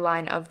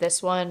storyline of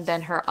this one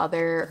than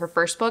her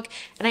first book.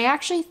 And I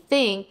actually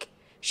think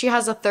she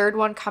has a third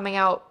one coming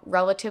out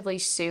relatively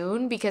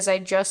soon, because I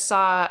just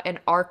saw an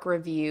ARC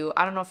review.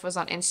 I don't know if it was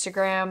on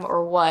Instagram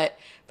or what,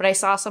 but I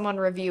saw someone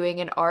reviewing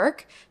an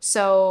ARC.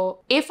 So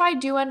if I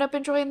do end up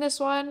enjoying this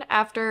one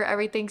after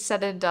everything's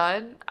said and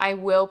done, I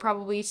will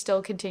probably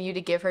still continue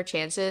to give her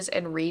chances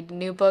and read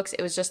new books.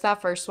 It was just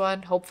that first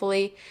one,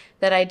 hopefully,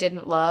 that I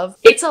didn't love.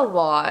 It's a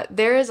lot.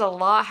 There is a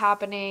lot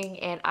happening,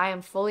 and I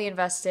am fully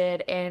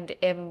invested and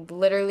am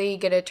literally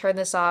gonna turn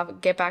this off,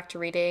 get back to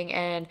reading,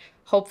 and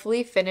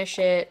hopefully finish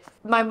it.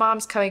 My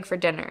mom's coming for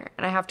dinner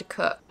and I have to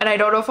cook, and I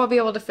don't know if I'll be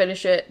able to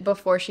finish it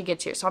before she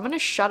gets here, so I'm gonna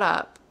shut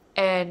up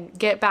and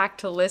get back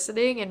to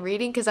listening and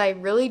reading because I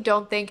really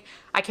don't think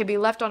I can be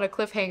left on a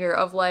cliffhanger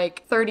of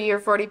like 30 or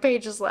 40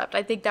 pages left.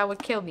 I think that would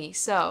kill me.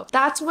 So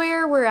that's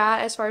where we're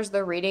at as far as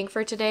the reading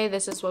for today.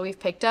 This is what we've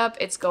picked up.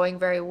 It's going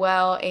very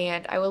well,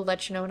 and I will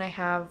let you know when I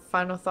have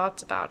final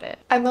thoughts about it.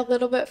 I'm a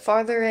little bit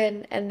farther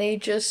in, and they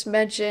just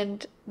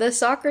mentioned the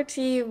soccer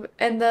team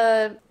and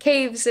the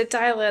caves in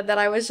Thailand that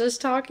I was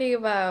just talking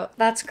about.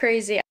 That's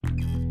crazy.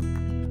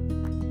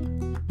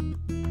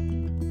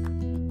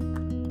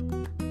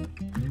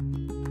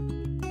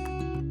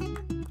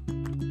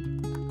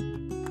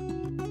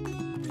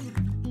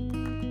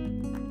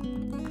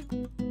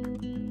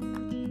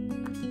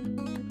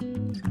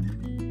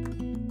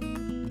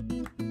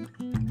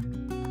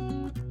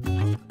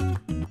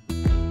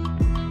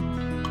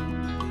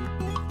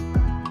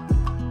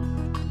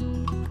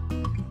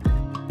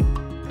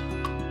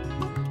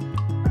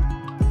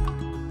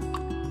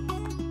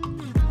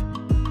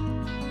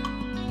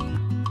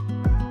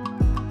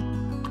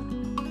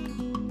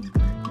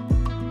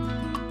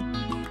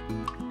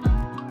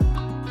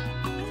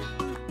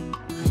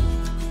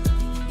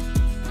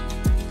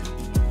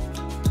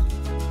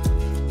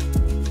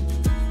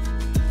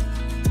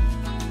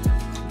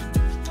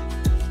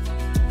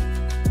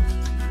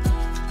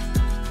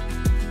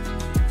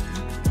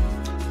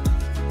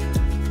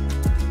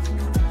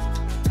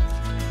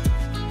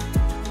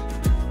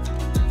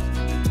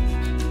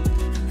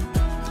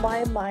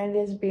 My mind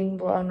is being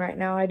blown right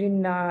now. I do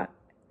not.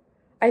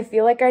 I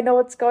feel like I know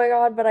what's going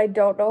on, but I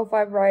don't know if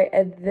I'm right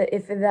and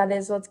if that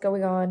is what's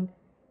going on.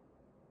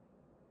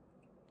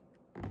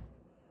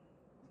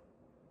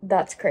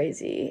 That's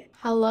crazy.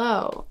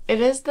 Hello. It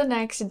is the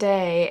next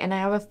day, and I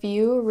have a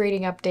few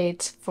reading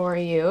updates for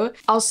you.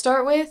 I'll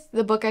start with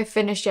the book I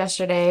finished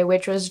yesterday,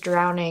 which was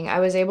Drowning. I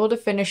was able to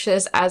finish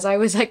this as I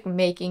was like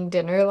making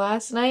dinner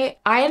last night.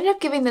 I ended up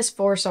giving this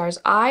 4 stars.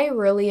 I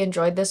really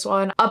enjoyed this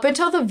one. Up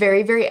until the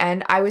very, very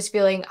end, I was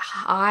feeling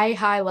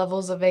high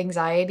levels of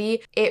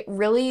anxiety. It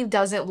really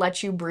doesn't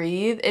let you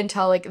breathe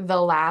until like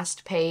the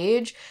last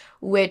page,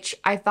 which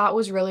I thought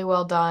was really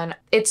well done.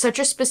 It's such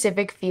a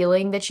specific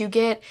feeling that you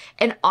get.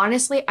 And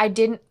honestly, I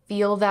didn't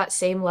feel that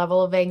same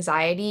level of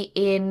anxiety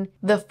in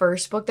the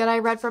first book that I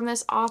read from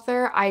this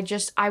author.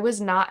 I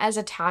was not as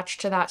attached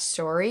to that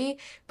story,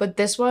 but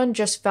this one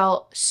just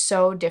felt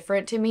so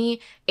different to me,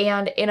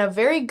 and in a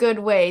very good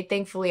way,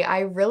 thankfully.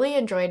 I really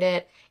enjoyed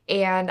it.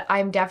 And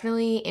I'm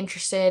definitely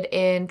interested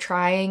in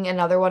trying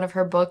another one of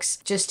her books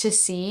just to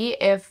see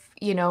if,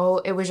 you know,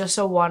 it was just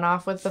a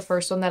one-off with the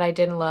first one that I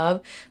didn't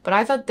love. But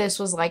I thought this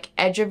was like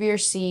edge of your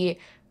seat,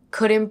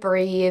 couldn't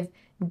breathe,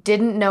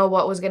 didn't know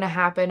what was going to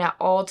happen at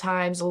all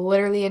times,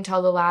 literally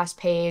until the last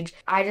page.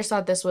 I just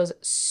thought this was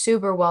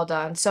super well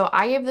done. So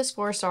I gave this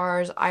 4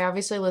 stars. I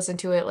obviously listened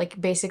to it like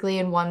basically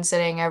in one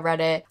sitting. I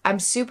read it. I'm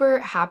super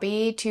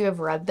happy to have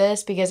read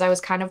this because I was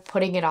kind of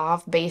putting it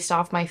off based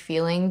off my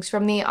feelings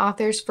from the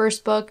author's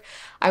first book.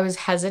 I was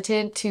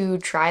hesitant to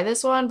try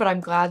this one, but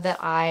I'm glad that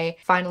I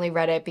finally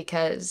read it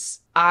because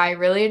I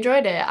really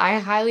enjoyed it. I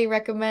highly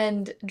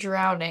recommend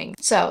Drowning.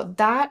 So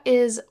that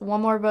is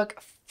one more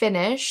book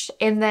finished,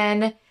 and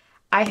then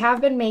I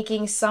have been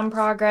making some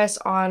progress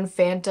on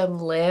Phantom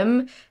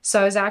Limb. So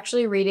I was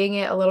actually reading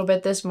it a little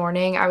bit this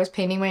morning. I was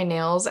painting my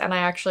nails and I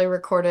actually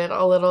recorded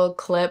a little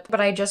clip,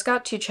 but I just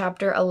got to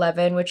chapter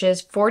 11, which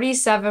is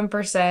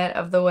 47%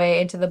 of the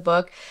way into the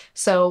book.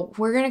 So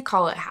we're gonna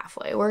call it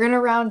halfway. We're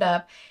gonna round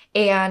up.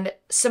 And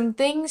some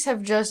things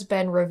have just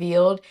been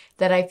revealed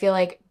that I feel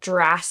like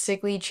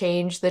drastically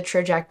changed the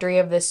trajectory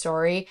of this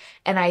story.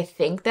 And I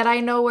think that I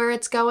know where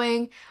it's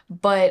going,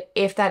 but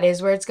if that is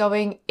where it's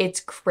going, it's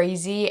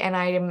crazy. And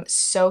I am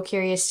so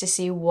curious to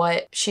see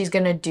what she's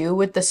gonna do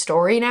with the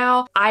story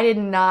now. I did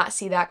not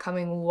see that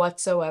coming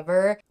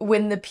whatsoever.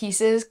 When the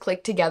pieces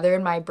clicked together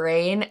in my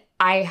brain,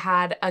 I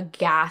had a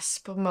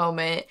gasp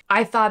moment.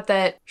 I thought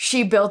that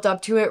she built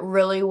up to it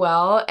really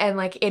well, and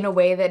like in a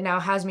way that now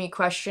has me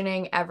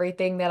questioning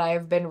everything that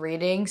I've been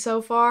reading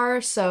so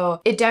far. So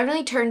it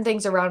definitely turned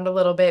things around a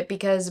little bit,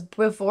 because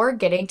before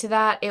getting to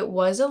that, it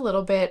was a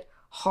little bit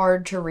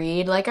hard to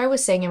read. Like I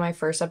was saying in my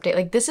first update,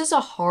 like this is a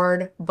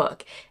hard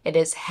book. It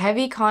is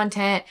heavy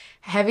content,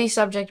 heavy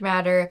subject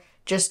matter,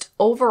 just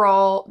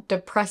overall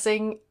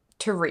depressing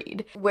to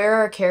read. Where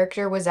our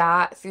character was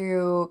at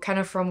through kind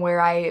of from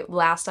where I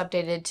last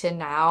updated to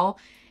now,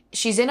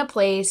 she's in a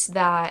place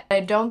that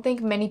I don't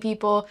think many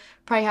people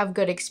probably have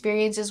good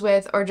experiences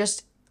with, or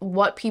just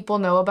what people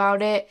know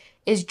about it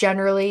is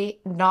generally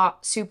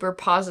not super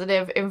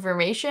positive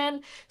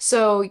information.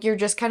 So you're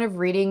just kind of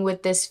reading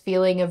with this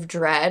feeling of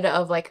dread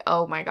of like,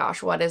 oh my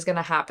gosh, what is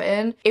gonna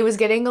happen? It was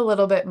getting a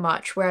little bit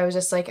much, where I was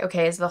just like,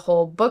 okay, is the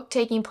whole book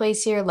taking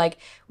place here? Like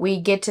we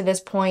get to this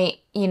point,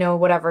 you know,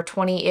 whatever,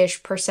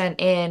 20-ish%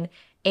 in,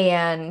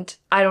 and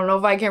I don't know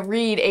if I can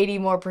read 80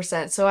 more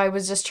percent. So I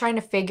was just trying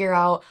to figure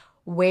out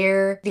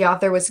where the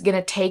author was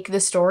gonna take the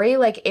story,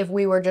 like if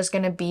we were just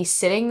gonna be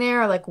sitting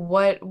there, like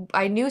what,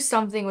 I knew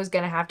something was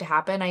gonna have to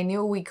happen. I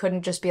knew we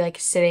couldn't just be like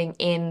sitting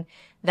in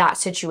that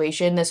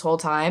situation this whole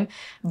time,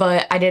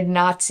 but I did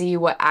not see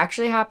what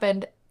actually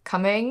happened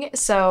coming.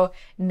 So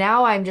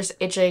now I'm just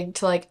itching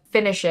to like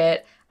finish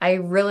it. I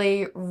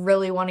really,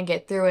 really want to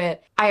get through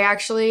it. I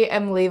actually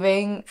am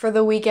leaving for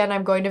the weekend.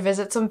 I'm going to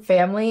visit some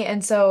family,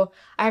 and so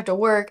I have to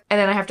work and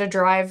then I have to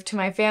drive to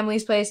my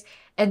family's place.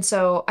 And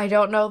so I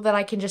don't know that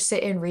I can just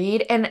sit and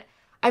read. And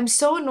I'm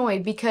so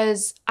annoyed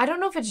because I don't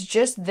know if it's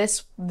just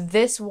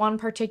this one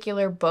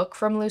particular book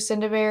from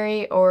Lucinda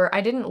Berry, or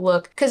I didn't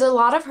look, because a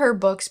lot of her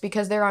books,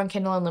 because they're on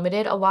Kindle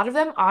Unlimited, a lot of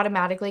them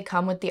automatically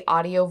come with the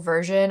audio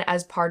version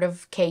as part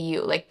of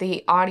KU. Like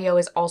the audio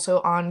is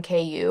also on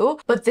KU,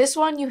 but this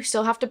one you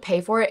still have to pay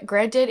for it.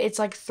 Granted, it's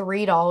like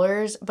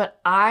 $3, but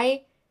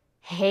I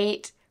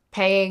hate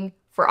paying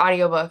for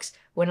audiobooks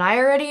when I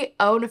already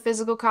own a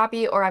physical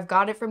copy or I've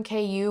got it from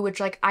KU, which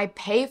like I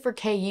pay for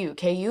KU.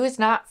 KU is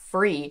not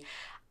free.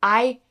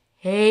 I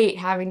hate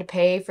having to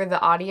pay for the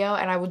audio,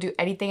 and I will do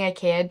anything I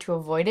can to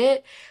avoid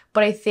it.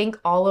 But I think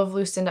all of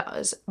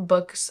Lucinda's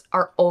books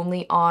are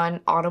only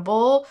on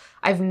Audible.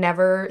 I've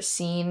never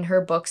seen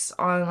her books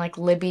on like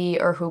Libby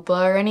or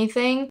Hoopla or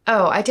anything.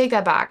 Oh, I take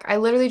that back. I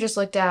literally just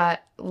looked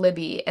at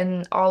Libby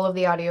and all of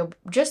the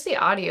just the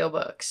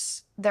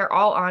audiobooks. They're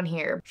all on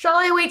here. Shall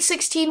I wait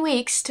 16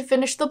 weeks to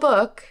finish the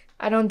book?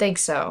 I don't think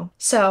so.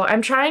 So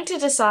I'm trying to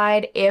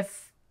decide if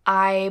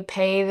I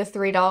pay the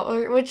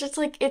 $3, which is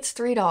like, it's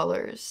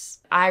 $3.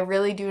 I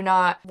really do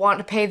not want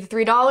to pay the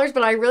 $3,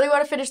 but I really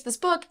want to finish this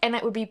book, and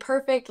it would be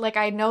perfect. Like,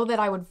 I know that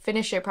I would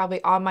finish it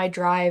probably on my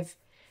drive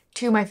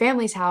to my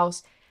family's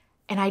house,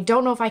 and I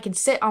don't know if I can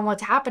sit on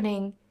what's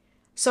happening.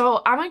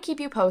 So I'm gonna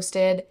keep you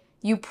posted.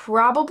 You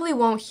probably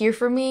won't hear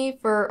from me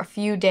for a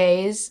few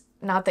days.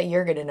 Not that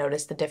you're gonna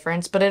notice the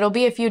difference, but it'll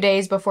be a few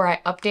days before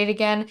I update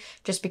again,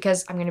 just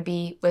because I'm gonna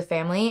be with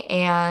family,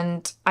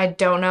 and I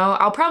don't know.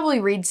 I'll probably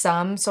read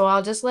some, so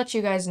I'll just let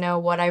you guys know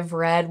what I've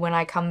read when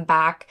I come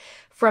back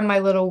from my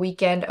little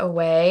weekend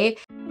away.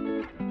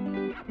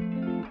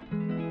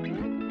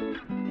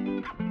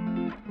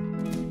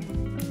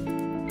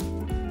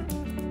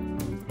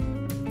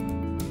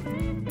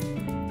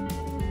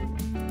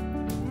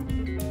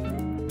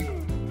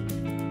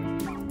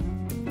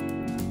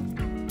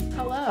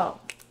 Hello.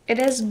 It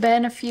has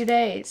been a few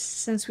days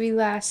since we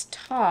last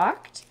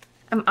talked.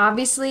 I'm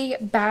obviously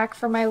back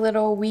from my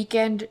little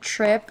weekend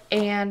trip,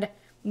 and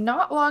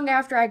not long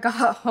after I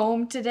got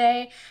home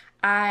today,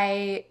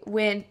 I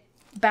went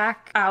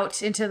back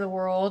out into the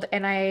world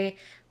and I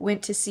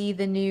went to see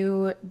the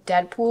new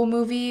Deadpool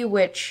movie,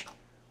 which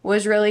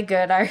was really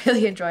good. I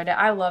really enjoyed it.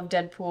 I love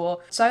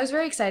Deadpool. So I was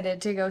very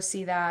excited to go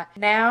see that.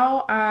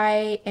 Now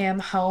I am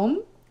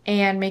home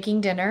and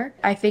making dinner.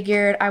 I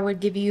figured I would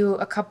give you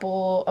a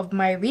couple of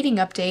my reading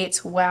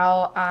updates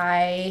while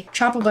I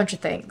chop a bunch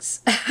of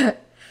things.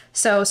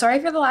 So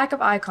sorry for the lack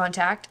of eye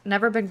contact.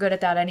 Never been good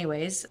at that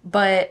anyways,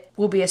 but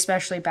will be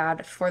especially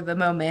bad for the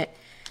moment.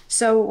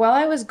 So while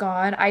I was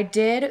gone, I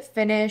did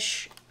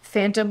finish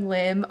Phantom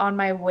Limb on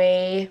my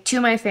way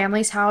to my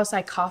family's house.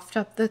 I coughed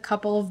up the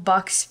couple of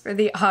bucks for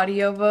the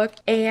audiobook,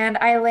 and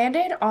I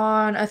landed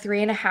on a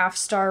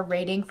 3.5-star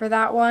rating for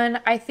that one.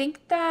 I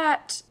think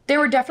that there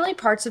were definitely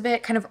parts of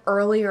it kind of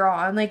earlier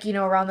on, like, you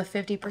know, around the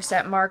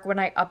 50% mark when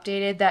I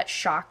updated, that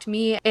shocked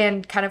me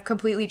and kind of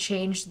completely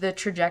changed the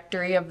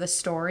trajectory of the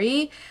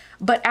story.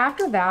 But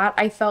after that,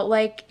 I felt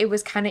like it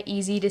was kind of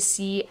easy to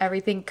see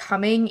everything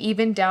coming,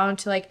 even down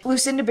to like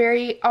Lucinda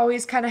Berry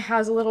always kind of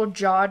has a little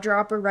jaw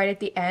dropper right at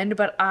the end,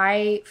 but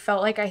I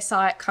felt like I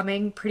saw it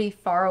coming pretty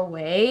far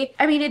away.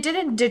 I mean, it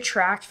didn't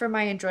detract from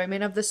my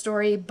enjoyment of the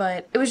story,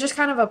 but it was just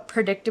kind of a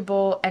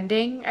predictable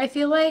ending, I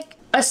feel like.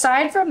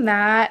 Aside from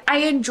that, I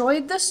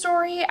enjoyed the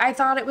story. I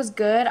thought it was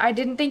good. I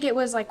didn't think it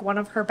was like one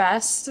of her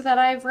best that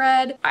I've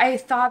read. I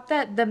thought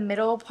that the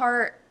middle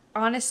part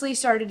honestly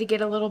started to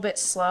get a little bit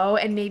slow,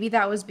 and maybe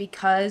that was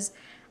because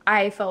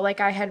I felt like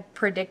I had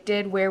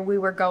predicted where we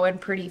were going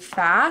pretty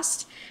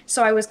fast.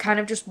 So I was kind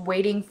of just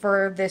waiting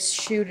for this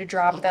shoe to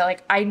drop that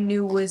like I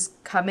knew was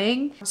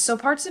coming. So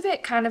parts of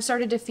it kind of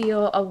started to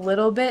feel a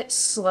little bit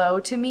slow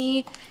to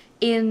me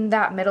in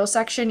that middle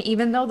section,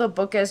 even though the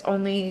book is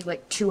only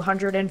like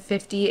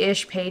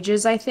 250-ish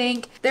pages, I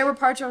think. There were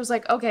parts where I was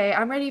like, okay,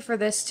 I'm ready for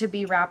this to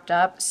be wrapped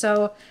up.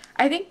 So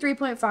I think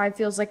 3.5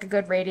 feels like a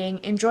good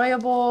rating.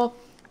 Enjoyable.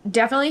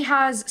 Definitely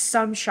has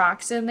some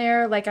shocks in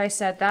there. Like I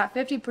said, that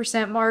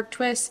 50% mark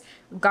twist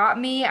got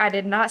me. I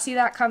did not see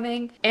that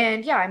coming.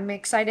 And yeah, I'm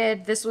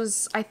excited. This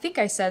was, I think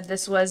I said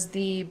this was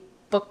the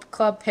book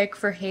club pick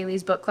for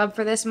Haley's book club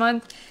for this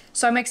month.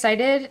 So I'm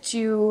excited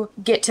to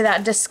get to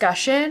that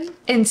discussion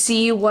and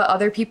see what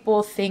other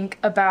people think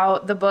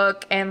about the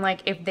book, and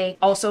like if they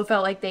also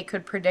felt like they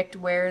could predict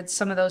where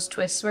some of those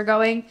twists were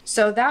going.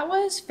 So that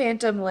was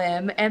Phantom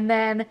Limb. And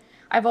then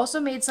I've also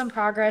made some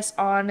progress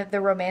on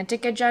the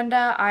romantic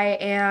agenda. I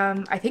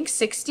am, I think,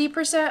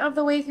 60% of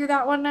the way through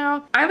that one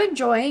now. I'm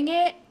enjoying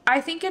it. I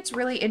think it's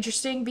really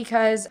interesting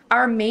because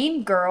our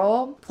main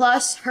girl,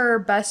 plus her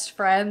best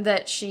friend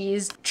that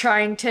she's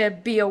trying to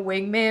be a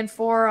wingman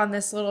for on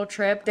this little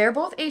trip, they're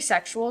both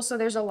asexual. So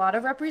there's a lot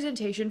of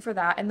representation for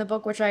that in the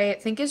book, which I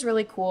think is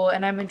really cool.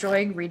 And I'm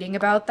enjoying reading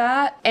about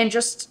that and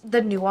just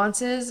the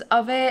nuances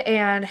of it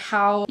and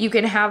how you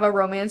can have a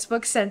romance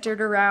book centered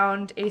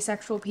around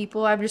asexual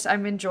people.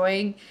 I'm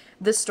enjoying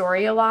the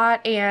story a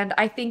lot, and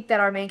I think that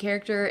our main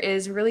character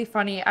is really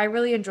funny. I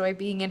really enjoy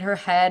being in her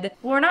head.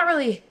 Well, we're not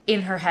really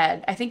in her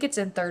head. I think it's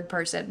in third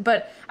person,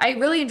 but I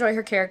really enjoy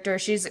her character.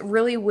 She's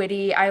really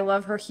witty. I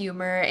love her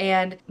humor,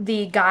 and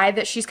the guy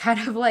that she's kind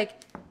of like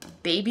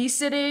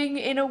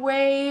babysitting in a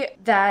way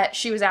that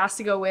she was asked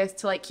to go with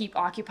to like keep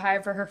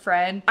occupied for her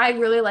friend. I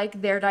really like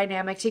their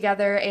dynamic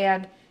together,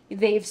 and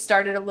they've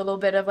started a little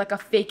bit of like a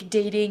fake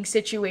dating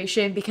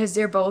situation because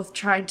they're both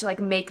trying to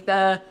like make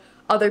the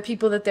other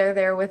people that they're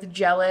there with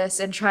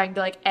jealous and trying to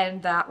like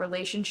end that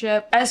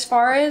relationship. As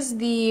far as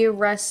the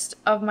rest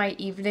of my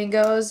evening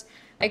goes,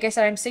 like I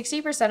said, I'm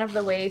 60% of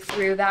the way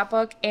through that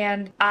book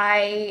and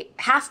I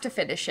have to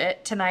finish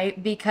it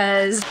tonight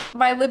because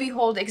my Libby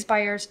hold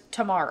expires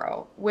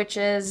tomorrow, which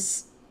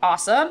is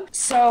awesome.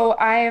 So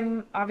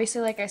I'm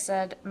obviously, like I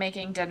said,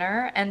 making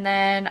dinner, and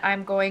then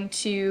I'm going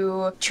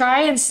to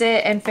try and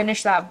sit and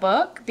finish that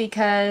book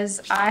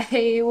because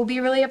I will be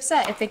really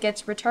upset if it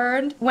gets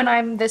returned when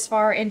I'm this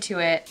far into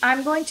it.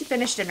 I'm going to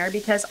finish dinner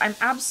because I'm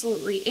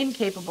absolutely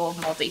incapable of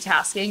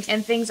multitasking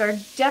and things are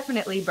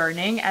definitely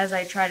burning as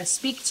I try to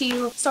speak to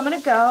you. So I'm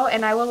gonna go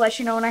and I will let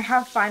you know when I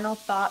have final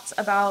thoughts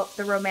about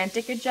the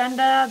romantic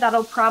agenda.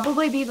 That'll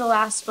probably be the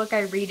last book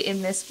I read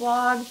in this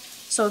vlog.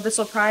 So this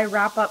will probably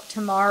wrap up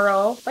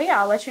tomorrow. But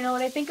yeah, I'll let you know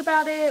what I think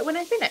about it when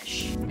I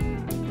finish.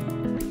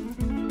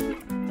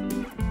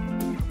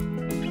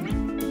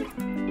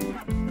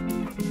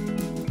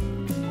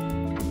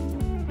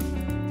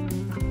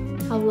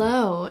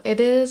 Hello, it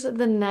is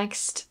the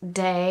next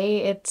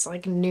day. It's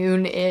like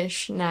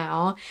noon-ish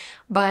now,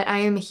 but I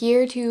am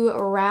here to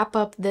wrap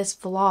up this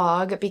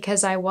vlog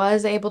because I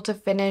was able to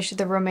finish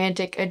the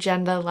romantic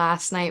agenda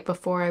last night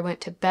before I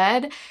went to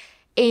bed.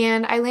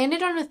 And I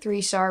landed on a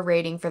 3-star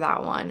rating for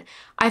that one.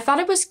 I thought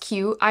it was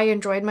cute. I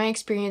enjoyed my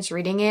experience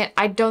reading it.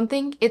 I don't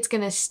think it's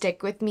gonna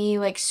stick with me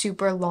like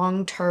super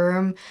long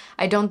term.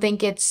 I don't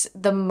think it's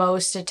the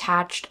most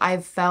attached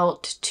I've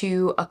felt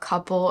to a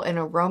couple in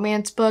a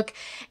romance book.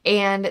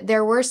 And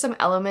there were some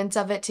elements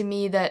of it to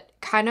me that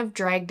kind of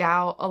dragged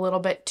out a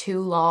little bit too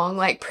long,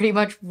 like pretty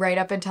much right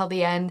up until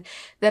the end,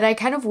 that I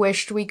kind of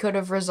wished we could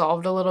have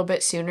resolved a little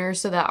bit sooner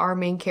so that our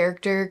main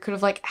character could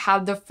have like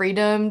had the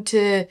freedom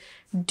to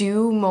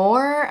do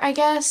more, I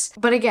guess.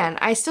 But again,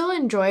 I still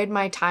enjoyed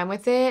my time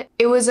with it.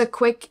 It was a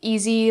quick,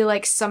 easy,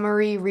 like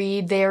summery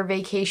read. They're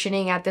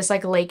vacationing at this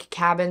like lake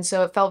cabin,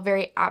 so it felt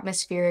very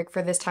atmospheric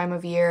for this time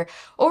of year.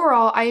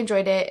 Overall, I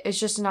enjoyed it. It's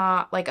just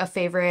not like a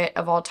favorite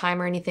of all time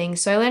or anything,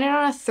 so I landed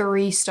on a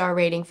 3-star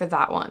rating for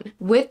that one.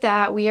 With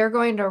that, we are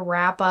going to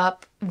wrap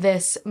up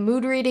this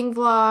mood reading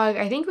vlog.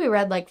 I think we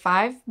read like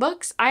 5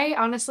 books. I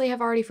honestly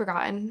have already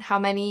forgotten how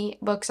many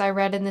books I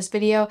read in this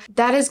video.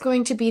 That is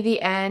going to be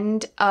the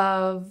end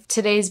of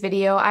today's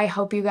video. I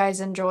hope you guys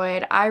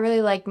enjoyed. I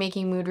really like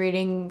making mood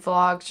reading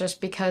vlogs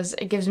just because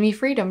it gives me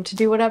freedom to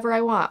do whatever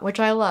I want, which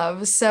I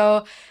love.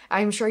 So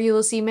I'm sure you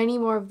will see many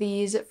more of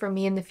these from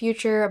me in the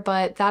future,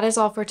 but that is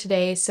all for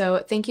today.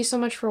 So thank you so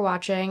much for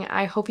watching.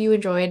 I hope you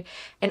enjoyed,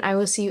 and I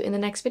will see you in the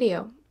next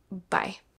video. Bye.